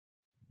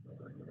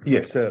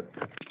 Yes,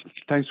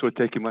 thanks for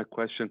taking my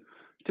question.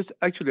 Just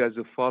actually as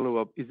a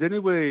follow-up, is there any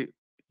way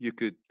you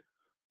could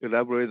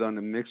elaborate on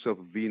a mix of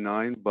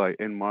V9 by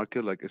end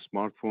market, like a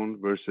smartphone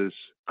versus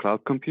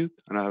cloud compute?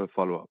 And I have a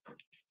follow-up.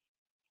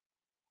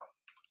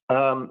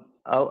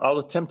 I'll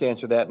attempt to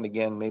answer that, and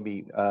again,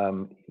 maybe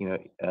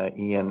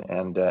Ian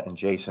and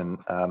Jason.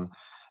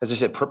 As I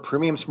said,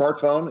 premium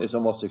smartphone is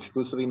almost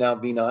exclusively now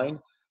V9,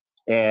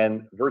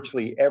 and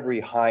virtually every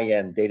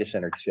high-end data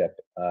center chip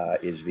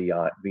is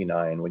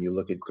V9. When you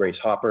look at Grace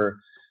Hopper,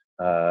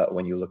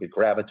 when you look at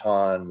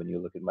Graviton, when you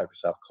look at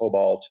Microsoft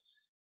Cobalt,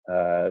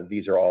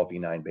 these are all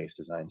V9-based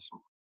designs.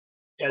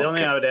 Yeah, the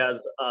only thing I would add,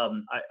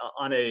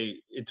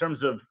 in terms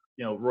of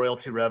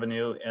royalty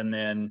revenue and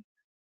then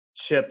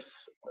chips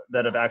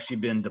that have actually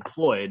been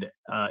deployed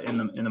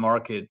in the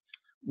market,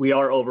 we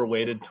are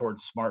overweighted towards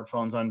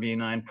smartphones on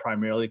V9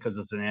 primarily because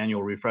it's an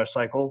annual refresh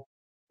cycle,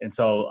 and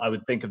so I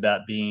would think of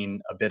that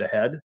being a bit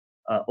ahead.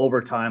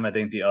 Over time, I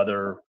think the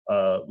other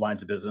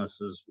lines of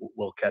businesses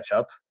will catch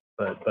up,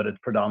 but it's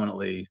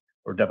predominantly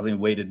or definitely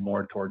weighted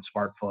more towards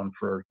smartphone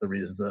for the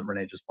reasons that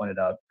Renee just pointed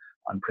out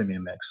on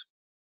premium mix.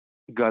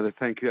 Got it.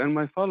 Thank you. And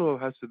my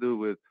follow-up has to do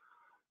with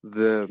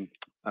the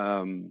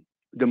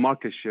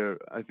market share.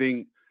 I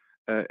think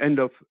end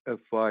of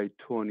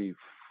FY24,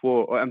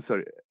 or I'm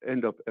sorry,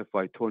 end of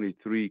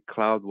FY23,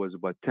 cloud was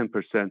about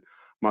 10%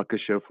 market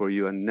share for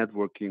you, and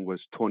networking was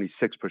 26%.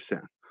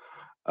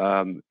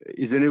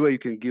 Is there any way you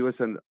can give us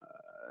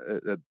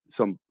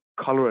some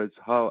color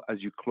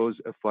as you close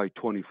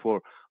FY24,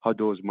 how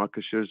those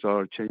market shares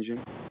are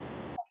changing?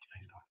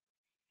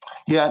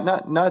 Yeah,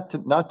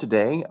 not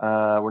today.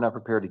 We're not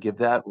prepared to give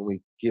that. When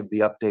we give the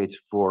updates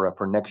for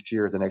next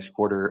year, the next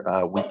quarter,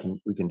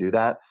 we can do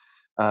that.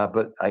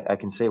 But I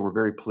can say we're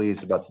very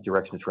pleased about the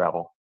direction of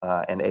travel,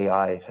 and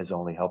AI has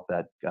only helped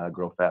that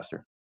grow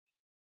faster.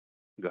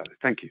 Got it.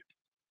 Thank you.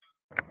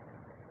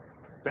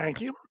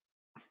 Thank you.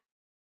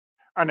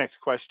 Our next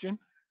question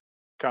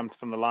comes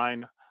from the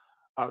line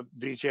of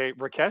Vijay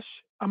Rakesh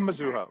of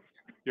Mizuho.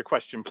 Your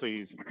question,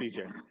 please,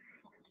 Vijay.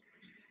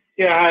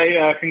 Yeah,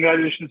 hi.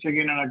 Congratulations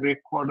again on a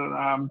great quarter.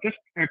 Just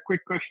a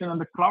quick question on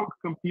the cloud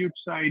compute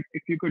side.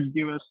 If you could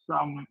give us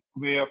some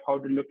way of how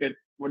to look at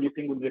what you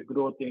think will be the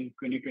growth in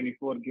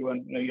 2024,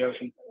 given you have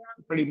some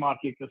pretty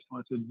marquee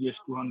customers with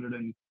GH200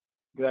 and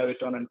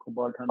Graviton and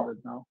Cobalt 100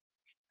 now.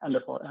 And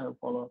a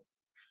follow-up.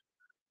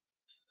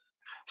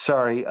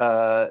 Sorry,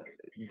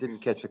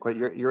 didn't catch the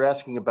question. You're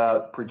asking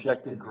about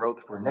projected growth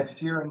for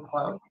next year in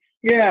cloud?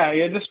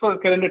 Yeah, just for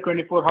calendar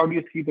 24, how do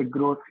you see the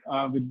growth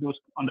with those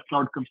on the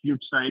cloud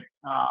compute side?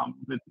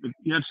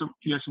 You have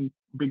some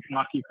big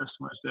marquee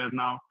customers there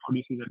now. How do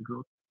you see that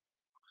growth?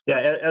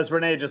 Yeah, as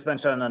Renee just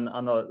mentioned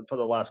for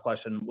the last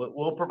question,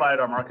 we'll provide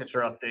our market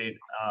share update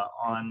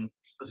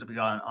specifically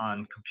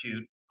on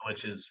compute,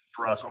 which is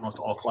for us almost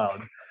all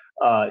cloud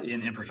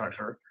in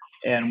infrastructure,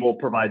 and we'll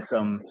provide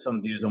some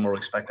views on where we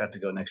expect that to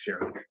go next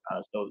year.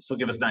 So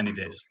give us 90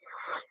 days.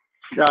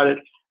 Got it.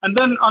 And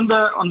then on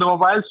the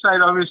mobile side,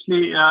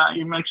 obviously,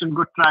 you mentioned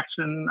good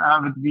traction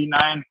with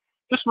V9.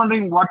 Just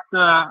wondering what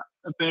the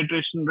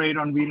penetration rate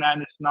on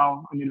V9 is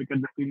now when you look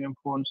at the premium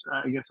phones.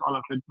 I guess all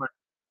of it, but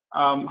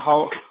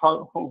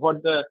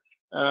what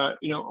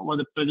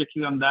the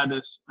projection on that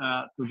is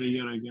through the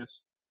year, I guess.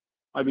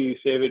 Maybe you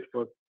save it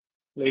for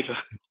later.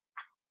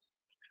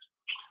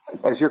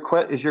 Is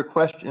your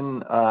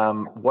question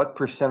what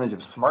percentage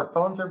of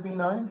smartphones are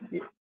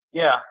V9?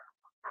 Yeah.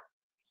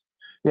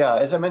 Yeah,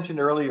 as I mentioned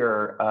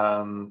earlier,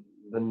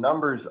 the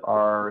numbers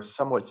are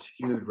somewhat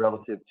skewed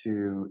relative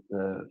to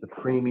the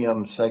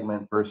premium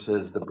segment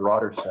versus the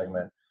broader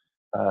segment.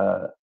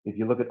 If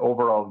you look at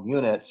overall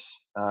units,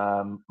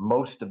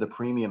 most of the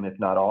premium, if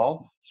not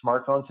all,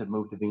 smartphones have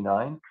moved to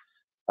V9,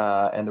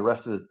 and the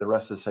rest of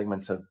the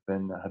segments have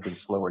been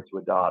slower to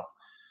adopt.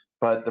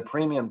 But the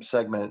premium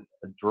segment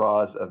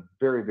draws a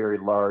very, very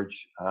large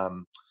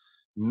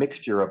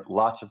mixture of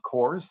lots of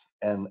cores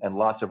and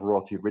lots of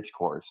royalty-rich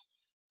cores.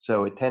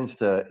 So it tends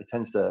to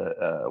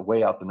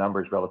weigh out the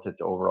numbers relative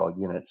to overall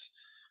units.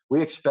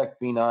 We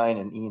expect V9,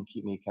 and Ian,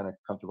 keep me kind of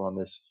comfortable on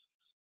this,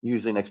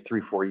 usually next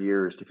 3-4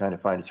 years to kind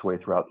of find its way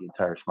throughout the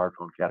entire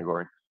smartphone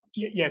category.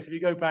 Yes, if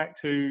you go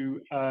back to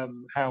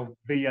how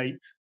V8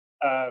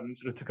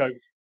 sort of took over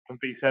from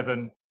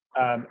V7,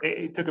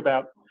 it took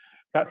about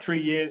 3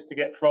 years to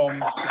get from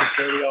sort of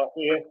where we are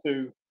here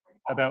to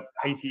about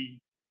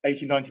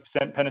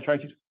 80-90%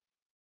 penetrated.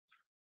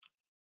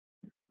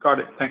 Got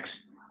it. Thanks.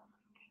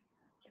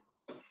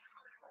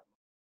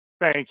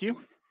 Thank you.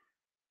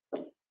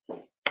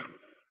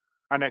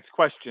 Our next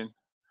question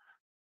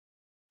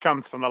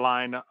comes from the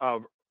line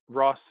of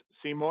Ross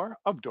Seymore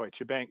of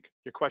Deutsche Bank.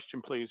 Your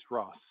question, please,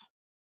 Ross.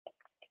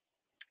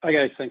 Hi,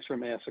 guys. Thanks for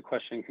asking a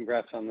question.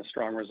 Congrats on the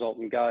strong result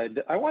and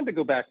guide. I wanted to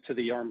go back to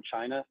the ARM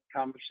China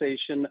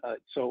conversation.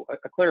 So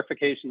a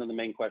clarification on the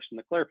main question.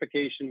 The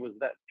clarification was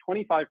that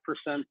 25%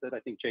 that I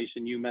think,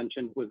 Jason, you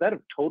mentioned, was that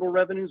of total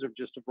revenues or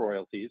just of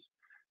royalties?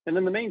 And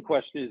then the main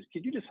question is,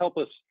 could you just help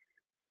us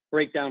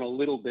break down a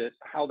little bit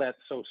how that's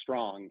so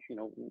strong,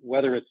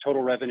 whether it's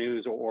total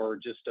revenues or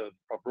just of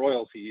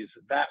royalties?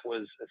 That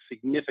was a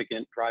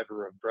significant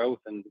driver of growth.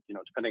 And,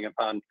 depending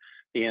upon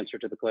the answer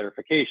to the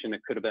clarification,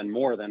 it could have been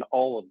more than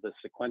all of the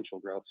sequential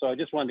growth. So I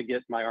just wanted to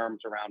get my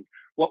arms around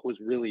what was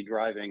really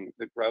driving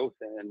the growth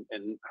and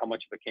how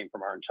much of it came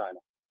from ARM China.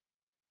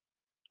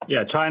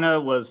 Yeah,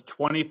 China was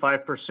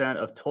 25%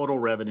 of total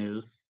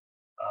revenues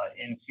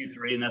in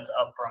Q3, and that's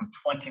up from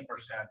 20%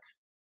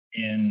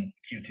 in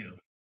Q2.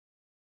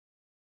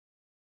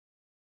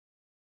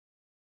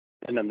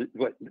 And then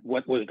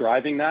what was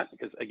driving that?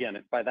 Because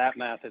again, by that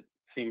math, it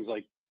seems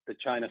like the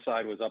China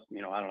side was up,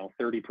 I don't know,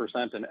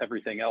 30%, and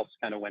everything else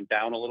kind of went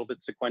down a little bit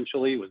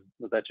sequentially. Was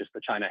that just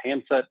the China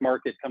handset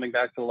market coming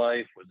back to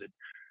life? Was it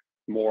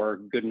more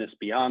goodness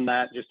beyond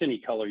that? Just any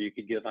color you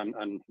could give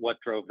on what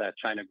drove that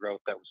China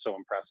growth that was so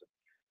impressive.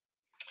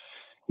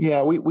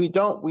 Yeah, we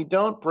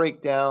don't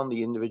break down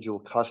the individual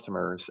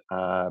customers,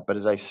 but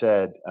as I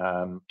said,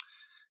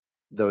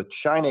 the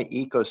China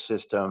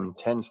ecosystem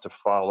tends to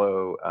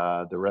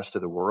follow the rest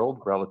of the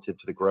world relative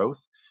to the growth.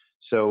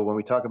 So when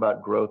we talk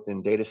about growth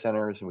in data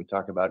centers and we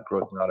talk about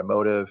growth in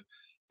automotive,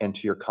 and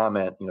to your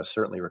comment,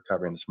 certainly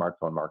recovery in the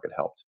smartphone market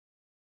helped.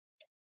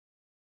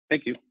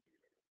 Thank you.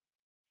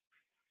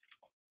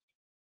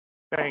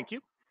 Thank you.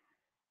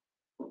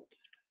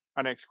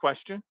 Our next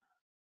question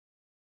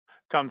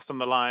comes from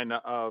the line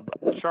of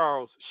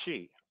Charles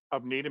Shi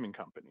of Needham &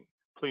 Company.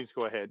 Please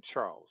go ahead,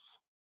 Charles.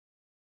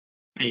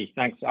 Hey,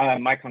 thanks.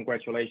 My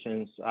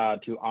congratulations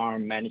to our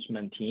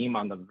management team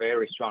on the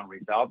very strong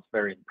results.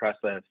 Very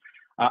impressive.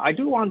 I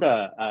do want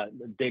to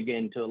dig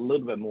into a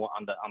little bit more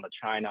on the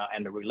China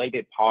and the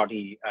related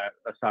party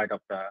side of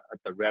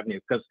the revenue,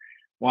 because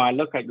when I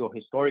look at your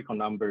historical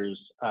numbers,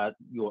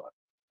 your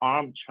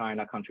ARM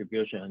China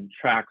contribution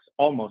tracks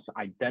almost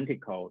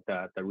identical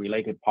the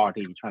related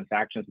party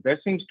transactions. There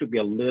seems to be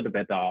a little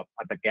bit of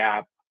the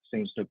gap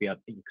seems to be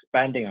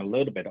expanding a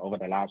little bit over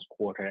the last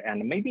quarter,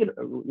 and maybe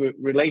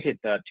related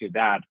to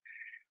that.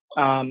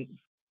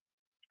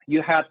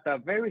 You had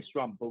very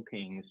strong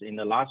bookings in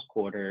the last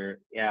quarter,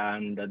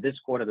 and this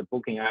quarter the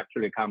booking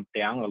actually comes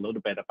down a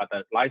little bit, but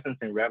the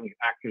licensing revenue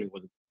actually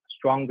was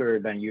stronger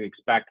than you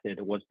expected.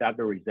 Was that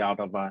the result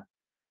of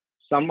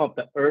some of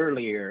the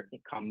earlier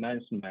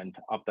commencement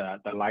of the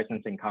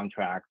licensing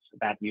contracts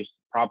that you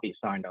probably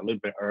signed a little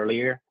bit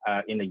earlier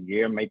in the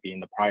year, maybe in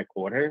the prior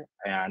quarter?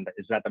 And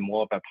is that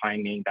more of a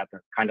timing that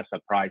kind of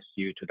surprised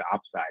you to the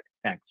upside?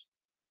 Thanks.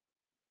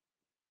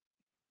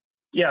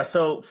 Yeah.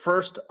 So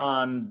first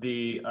on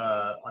the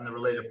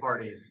related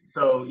parties.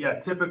 So yeah,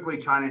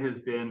 typically China has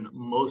been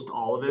most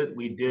all of it.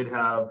 We did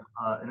have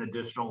an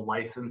additional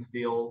license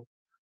deal,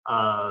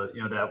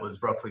 that was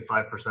roughly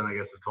 5%, I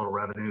guess, of total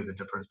revenue, the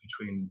difference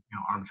between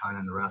ARM China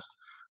and the rest.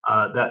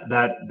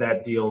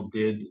 That deal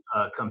did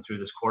come through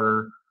this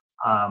quarter.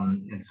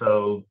 And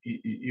so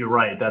you're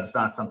right, that's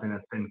not something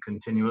that's been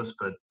continuous,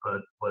 but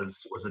was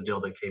a deal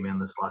that came in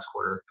this last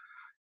quarter.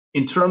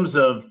 In terms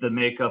of the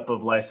makeup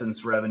of license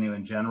revenue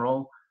in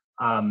general,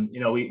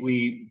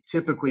 we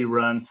typically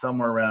run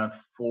somewhere around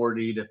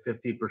 40 to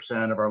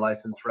 50% of our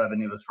license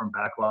revenue is from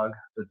backlog.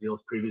 The deals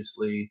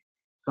previously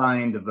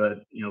signed,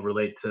 but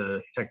relate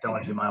to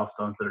technology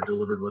milestones that are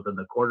delivered within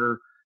the quarter.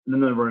 And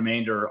then the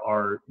remainder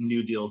are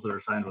new deals that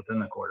are signed within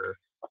the quarter.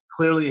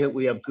 Clearly,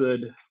 we have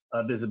good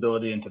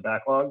visibility into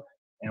backlog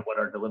and what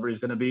our delivery is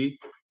going to be.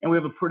 And we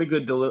have a pretty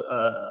good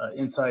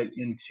insight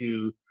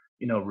into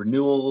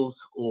renewals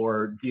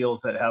or deals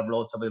that have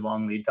relatively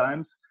long lead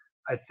times.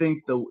 I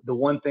think the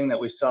one thing that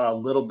we saw a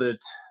little bit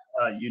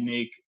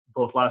unique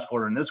both last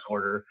quarter and this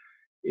quarter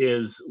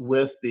is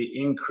with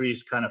the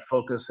increased kind of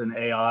focus in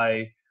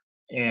AI,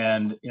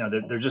 and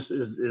there just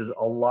is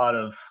a lot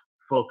of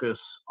focus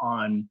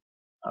on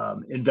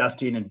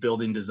investing and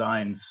building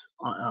designs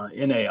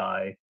in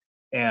AI,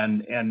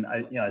 and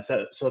I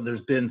said so.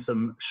 There's been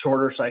some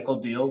shorter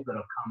cycle deals that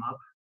have come up,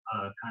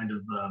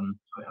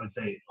 I would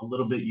say a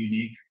little bit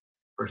unique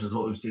versus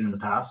what we've seen in the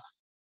past.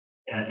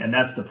 And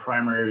that's the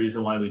primary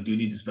reason why we do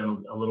need to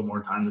spend a little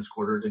more time this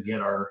quarter to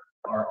get our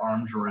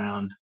arms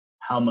around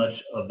how much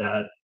of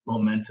that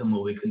momentum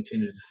will we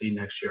continue to see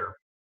next year.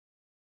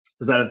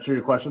 Does that answer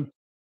your question?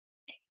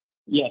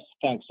 Yes,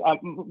 thanks.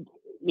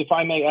 If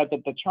I may add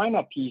that the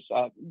China piece,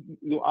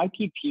 your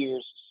IP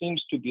peers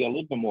seems to be a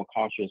little bit more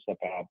cautious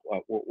about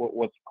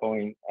what's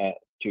going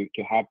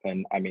to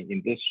happen,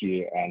 in this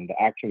year. And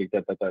actually,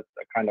 the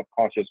kind of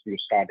cautious view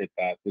started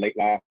late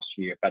last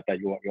year, but that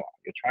your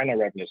China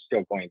revenue is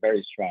still going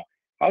very strong.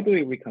 How do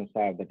we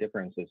reconcile the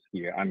differences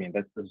here?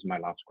 This is my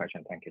last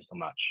question. Thank you so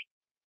much.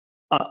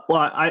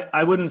 Well,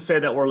 I wouldn't say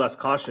that we're less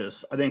cautious.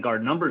 I think our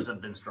numbers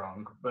have been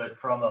strong, but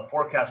from a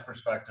forecast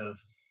perspective,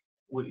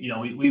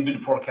 we've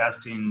been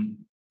forecasting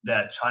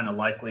that China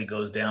likely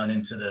goes down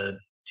into the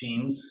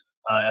teens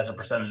as a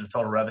percentage of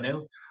total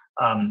revenue.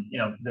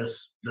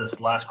 This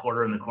last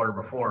quarter and the quarter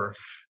before,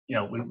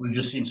 we've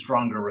just seen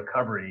stronger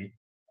recovery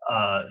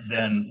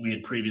than we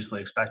had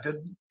previously expected,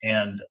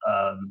 and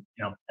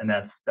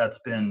that's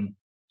been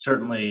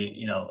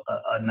certainly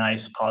a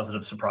nice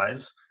positive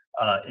surprise.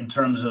 In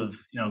terms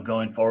of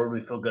going forward,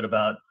 we feel good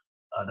about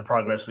the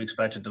progress we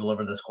expect to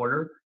deliver this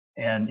quarter,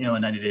 and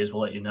in 90 days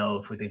we'll let you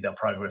know if we think that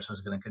progress is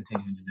going to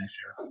continue into next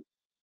year.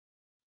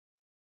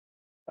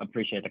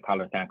 Appreciate the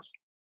color. Thanks.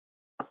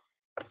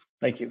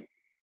 Thank you.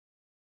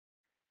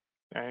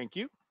 Thank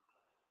you.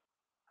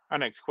 Our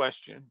next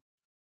question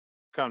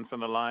comes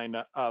from the line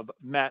of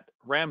Matt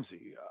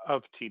Ramsey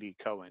of TD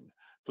Cowen.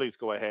 Please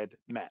go ahead,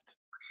 Matt.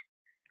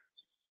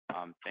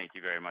 Thank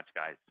you very much,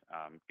 guys.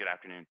 Good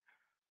afternoon.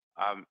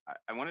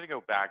 I wanted to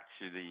go back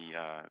to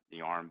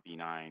the ARM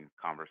v9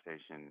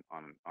 conversation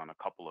on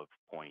a couple of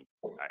points.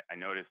 I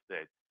noticed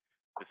that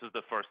this is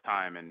the first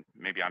time, and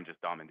maybe I'm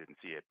just dumb and didn't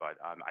see it, but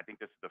I think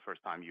this is the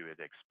first time you had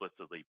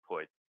explicitly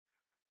put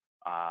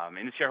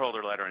in the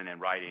shareholder letter and in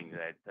writing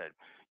that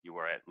you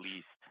were at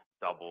least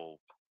double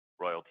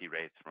royalty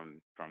rates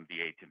from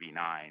V8 to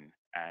V9.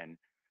 And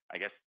I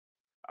guess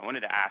I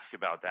wanted to ask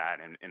about that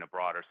in a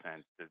broader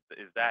sense.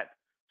 Is that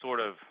sort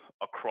of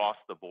across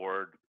the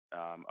board,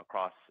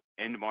 across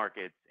end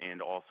markets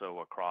and also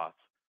across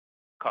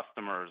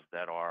customers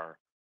that are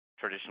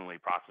traditionally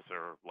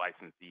processor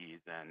licensees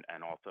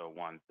and also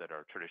ones that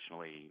are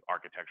traditionally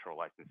architectural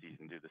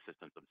licensees and do the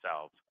systems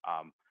themselves?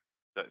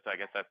 So I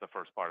guess that's the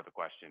first part of the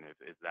question.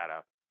 Is that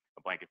a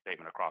blanket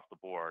statement across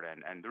the board?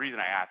 And the reason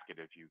I ask it,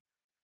 if you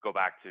go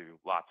back to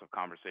lots of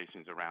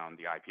conversations around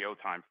the IPO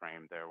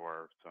timeframe, there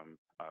were some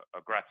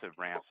aggressive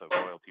ramps of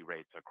royalty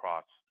rates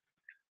across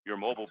your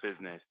mobile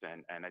business,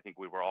 and I think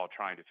we were all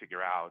trying to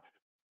figure out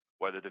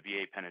whether the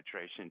V8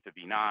 penetration to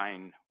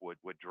V9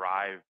 would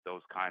drive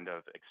those kind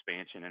of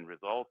expansion and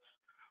results,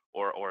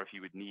 or if you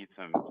would need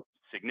some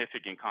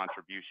significant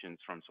contributions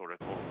from sort of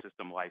total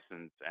system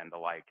license and the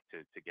like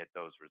to get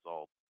those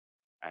results.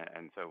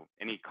 And so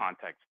any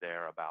context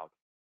there about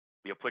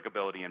the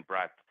applicability and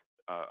breadth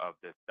of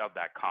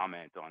that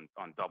comment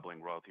on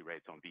doubling royalty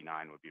rates on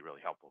V9 would be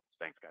really helpful.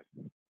 Thanks,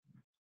 guys.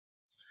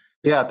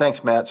 Yeah, thanks,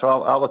 Matt. So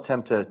I'll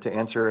attempt to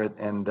answer it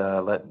and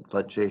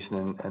let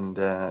Jason and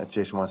if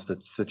Jason wants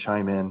to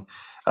chime in.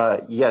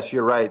 Yes,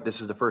 you're right. This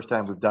is the first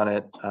time we've done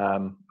it,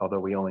 although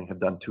we only have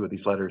done 2 of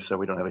these letters, so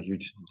we don't have a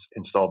huge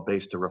installed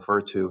base to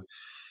refer to.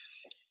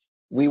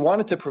 We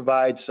wanted to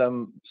provide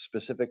some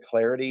specific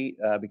clarity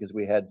because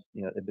we had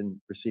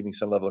been receiving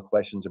some level of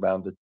questions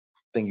around the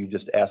thing you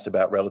just asked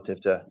about relative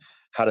to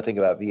how to think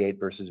about V8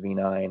 versus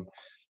V9.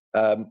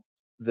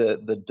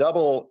 The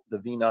double the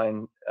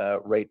V9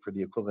 rate for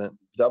the equivalent,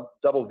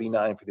 double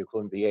V9 for the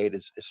equivalent V8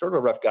 is sort of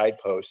a rough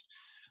guidepost,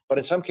 but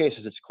in some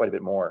cases it's quite a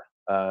bit more.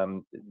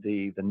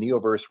 The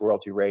Neoverse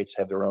royalty rates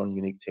have their own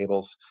unique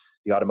tables.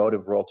 The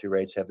automotive royalty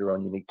rates have their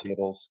own unique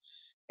tables.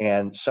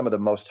 And some of the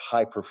most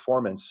high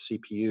performance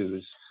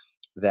CPUs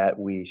that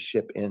we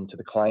ship into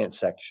the client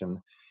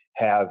section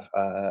have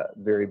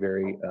very,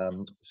 very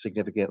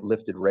significant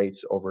lifted rates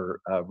over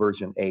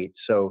version 8.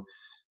 So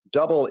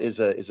double is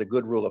a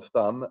good rule of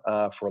thumb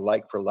for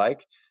like,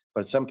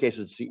 but in some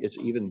cases it's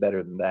even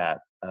better than that.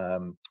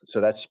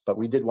 But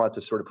we did want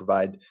to sort of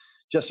provide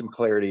just some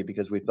clarity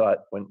because we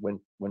thought when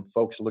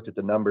folks looked at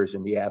the numbers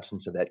in the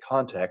absence of that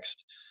context,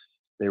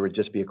 there would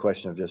just be a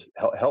question of just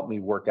help me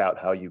work out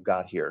how you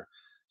got here.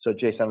 So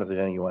Jason, I don't know if there's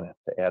anything you want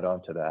to add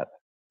on to that.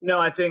 No,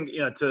 I think,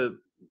 to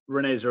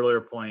Renee's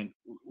earlier point,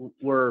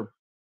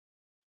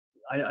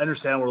 I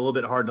understand we're a little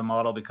bit hard to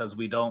model because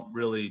we don't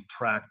really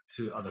track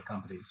to other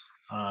companies.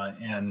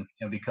 And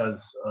because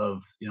of,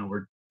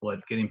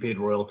 we're getting paid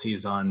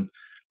royalties on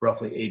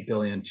roughly 8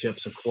 billion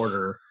chips a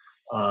quarter,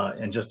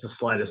 and just the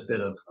slightest bit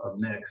of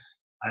mix,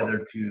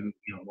 either to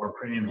more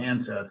premium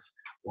handsets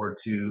or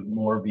to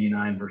more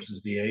V9 versus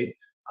V8.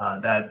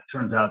 That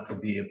turns out to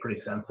be a pretty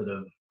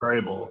sensitive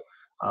variable.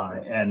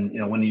 And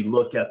when you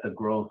look at the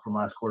growth from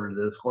last quarter to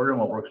this quarter and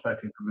what we're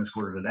expecting from this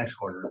quarter to the next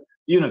quarter,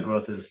 unit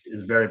growth is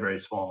very,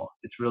 very small.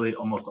 It's really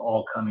almost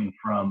all coming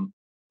from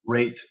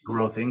rate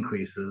growth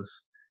increases.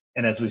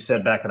 And as we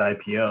said back at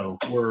IPO,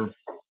 we're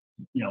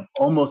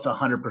almost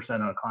 100%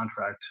 on a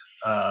contract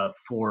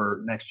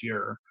for next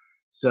year.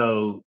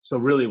 So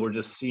really, we're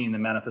just seeing the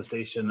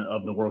manifestation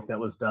of the work that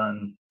was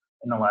done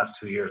in the last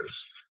 2 years.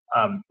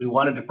 We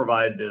wanted to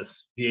provide this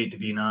V8 to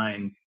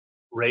V9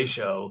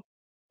 ratio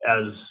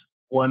as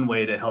one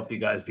way to help you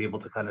guys be able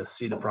to kind of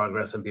see the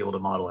progress and be able to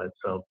model it.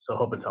 So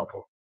hope it's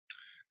helpful.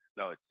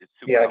 No, it's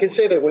super. Yeah, I can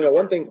say that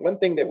one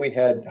thing that we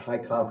had high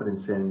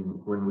confidence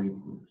in when we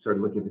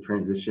started looking at the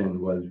transition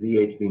was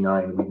V8 to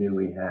V9. We knew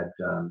we had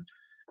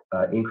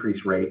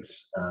increased rates,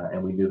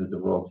 and we knew that the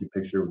royalty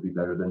picture would be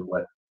better than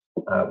what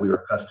we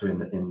were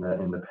accustomed in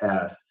the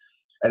past.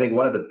 I think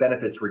one of the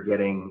benefits we're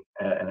getting,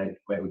 and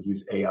I would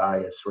use AI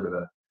as sort of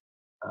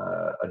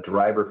a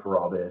driver for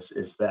all this,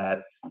 is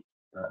that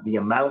the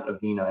amount of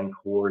V9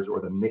 cores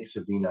or the mix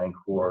of V9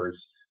 cores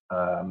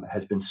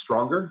has been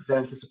stronger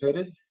than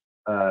anticipated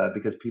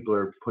because people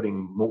are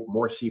putting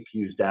more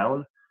CPUs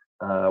down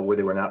where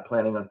they were not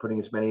planning on putting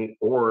as many,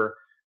 or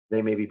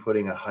they may be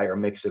putting a higher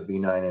mix of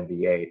V9 and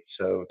V8.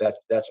 So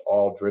that's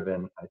all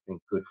driven, I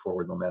think, good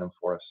forward momentum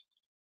for us.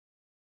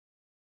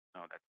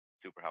 No, that's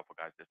super helpful,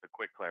 guys. Just a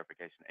quick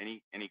clarification.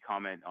 Any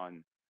comment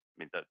on,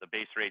 the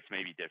base rates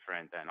may be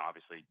different, and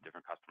obviously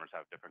different customers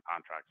have different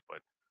contracts, but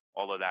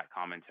all of that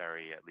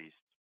commentary, at least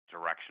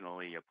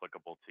directionally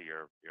applicable to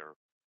your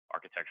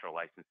architectural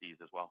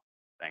licensees as well?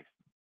 Thanks.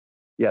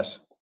 Yes.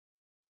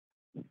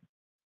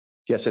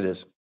 Yes, it is.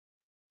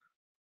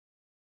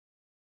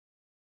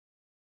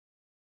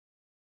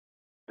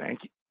 Thank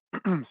you.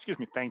 Excuse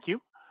me. Thank you.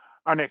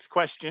 Our next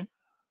question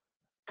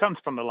comes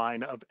from the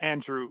line of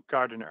Andrew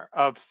Gardiner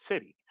of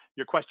Citi.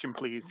 Your question,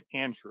 please,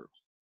 Andrew.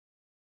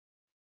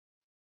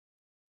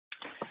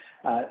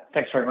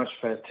 Thanks very much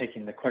for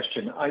taking the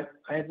question. I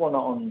had one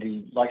on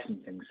the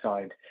licensing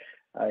side.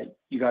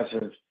 You guys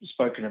have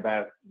spoken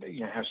about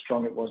how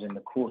strong it was in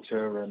the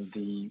quarter and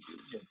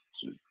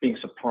sort of being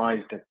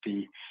surprised at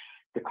the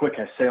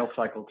quicker sales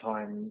cycle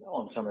time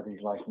on some of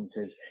these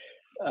licenses.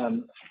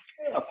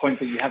 A point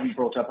that you haven't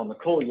brought up on the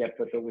call yet,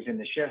 but that was in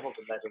the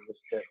shareholder letter, was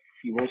that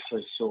you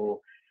also saw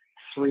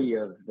 3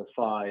 of the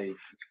 5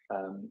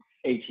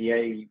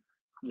 ATA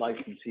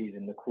licensees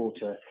in the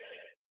quarter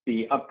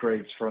be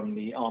upgrades from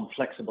the ARM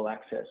Flexible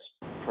Access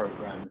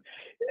program.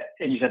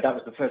 And you said that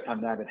was the first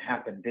time that had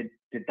happened.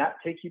 Did that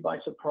take you by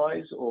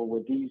surprise, or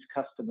were these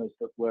customers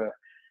that were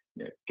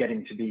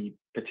getting to be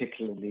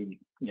particularly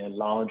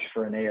large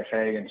for an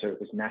AFA, and so it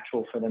was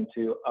natural for them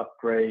to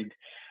upgrade?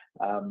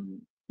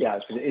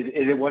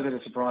 Was it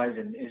a surprise,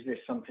 and is this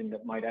something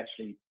that might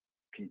actually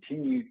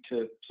continue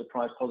to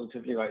surprise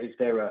positively? Like, is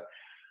there a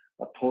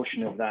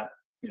portion of that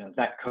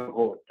that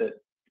cohort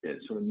that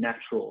is sort of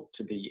natural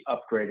to be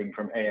upgrading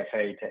from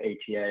AFA to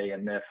ATA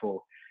and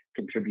therefore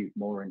contribute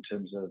more in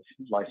terms of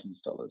license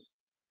dollars?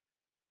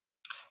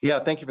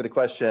 Yeah, thank you for the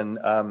question.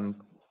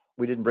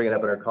 We didn't bring it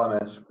up in our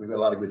comments. We've got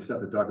a lot of good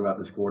stuff to talk about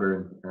this quarter,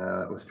 and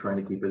I was trying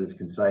to keep it as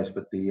concise.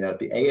 But the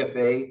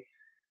AFA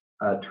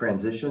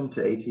transition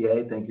to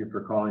ATA, thank you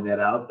for calling that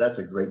out. That's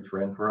a great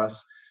trend for us.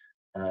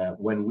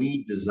 When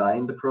we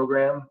designed the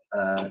program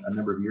a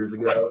number of years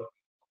ago,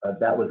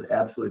 that was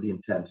absolutely the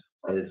intent,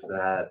 is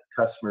that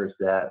customers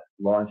that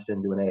launched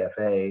into an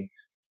AFA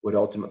would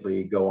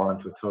ultimately go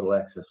on to a total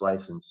access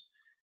license.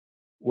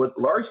 What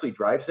largely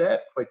drives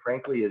that, quite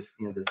frankly, is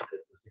the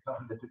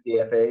companies that took the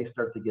AFA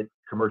start to get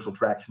commercial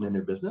traction in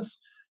their business.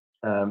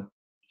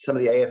 Some of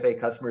the AFA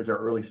customers are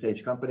early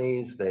stage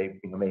companies. They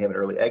may have an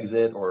early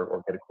exit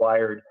or get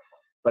acquired.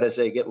 But as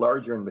they get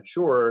larger and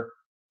mature,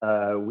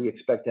 we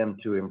expect them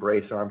to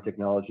embrace ARM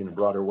technology in a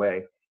broader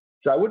way.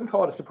 So I wouldn't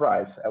call it a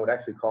surprise. I would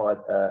actually call it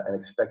an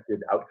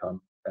expected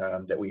outcome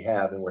that we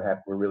have, and we're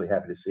really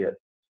happy to see it.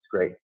 It's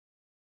great.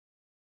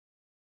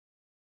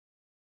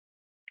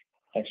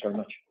 Thanks very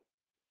much.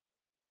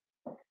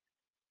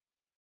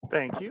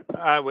 Thank you.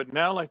 I would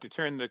now like to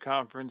turn the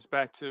conference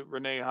back to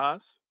Rene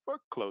Haas for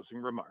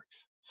closing remarks.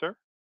 Sir?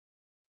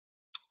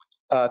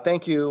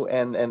 Thank you,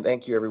 and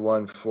thank you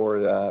everyone for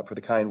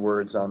the kind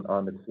words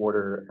on the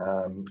quarter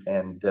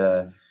and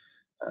the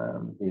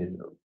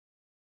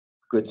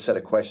good set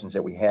of questions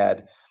that we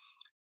had.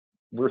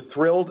 We're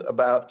thrilled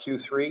about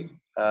Q3,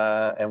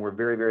 and we're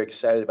very, very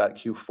excited about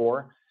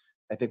Q4.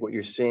 I think what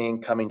you're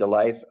seeing coming to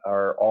life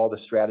are all the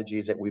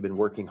strategies that we've been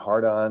working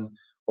hard on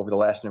over the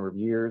last number of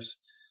years.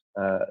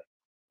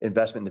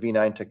 Investment in the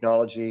V9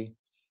 technology,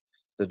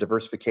 the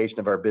diversification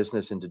of our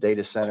business into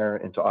data center,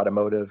 into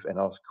automotive, and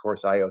of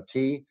course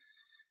IoT.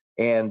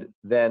 And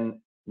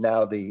then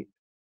now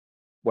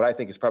what I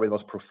think is probably the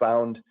most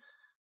profound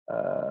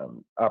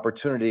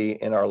opportunity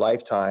in our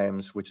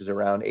lifetimes, which is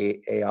around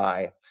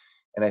AI.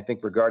 And I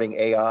think regarding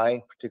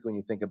AI, particularly when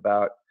you think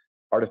about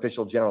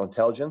artificial general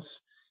intelligence,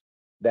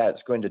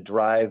 that's going to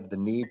drive the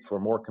need for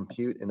more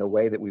compute in a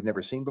way that we've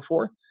never seen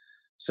before.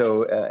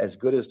 So as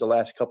good as the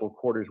last couple of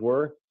quarters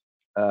were,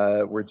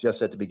 we're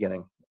just at the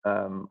beginning.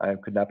 I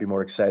could not be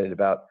more excited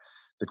about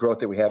the growth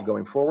that we have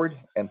going forward,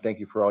 and thank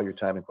you for all your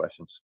time and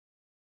questions.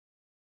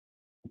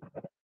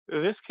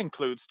 This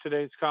concludes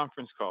today's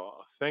conference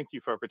call. Thank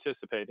you for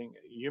participating.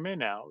 You may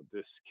now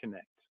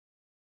disconnect.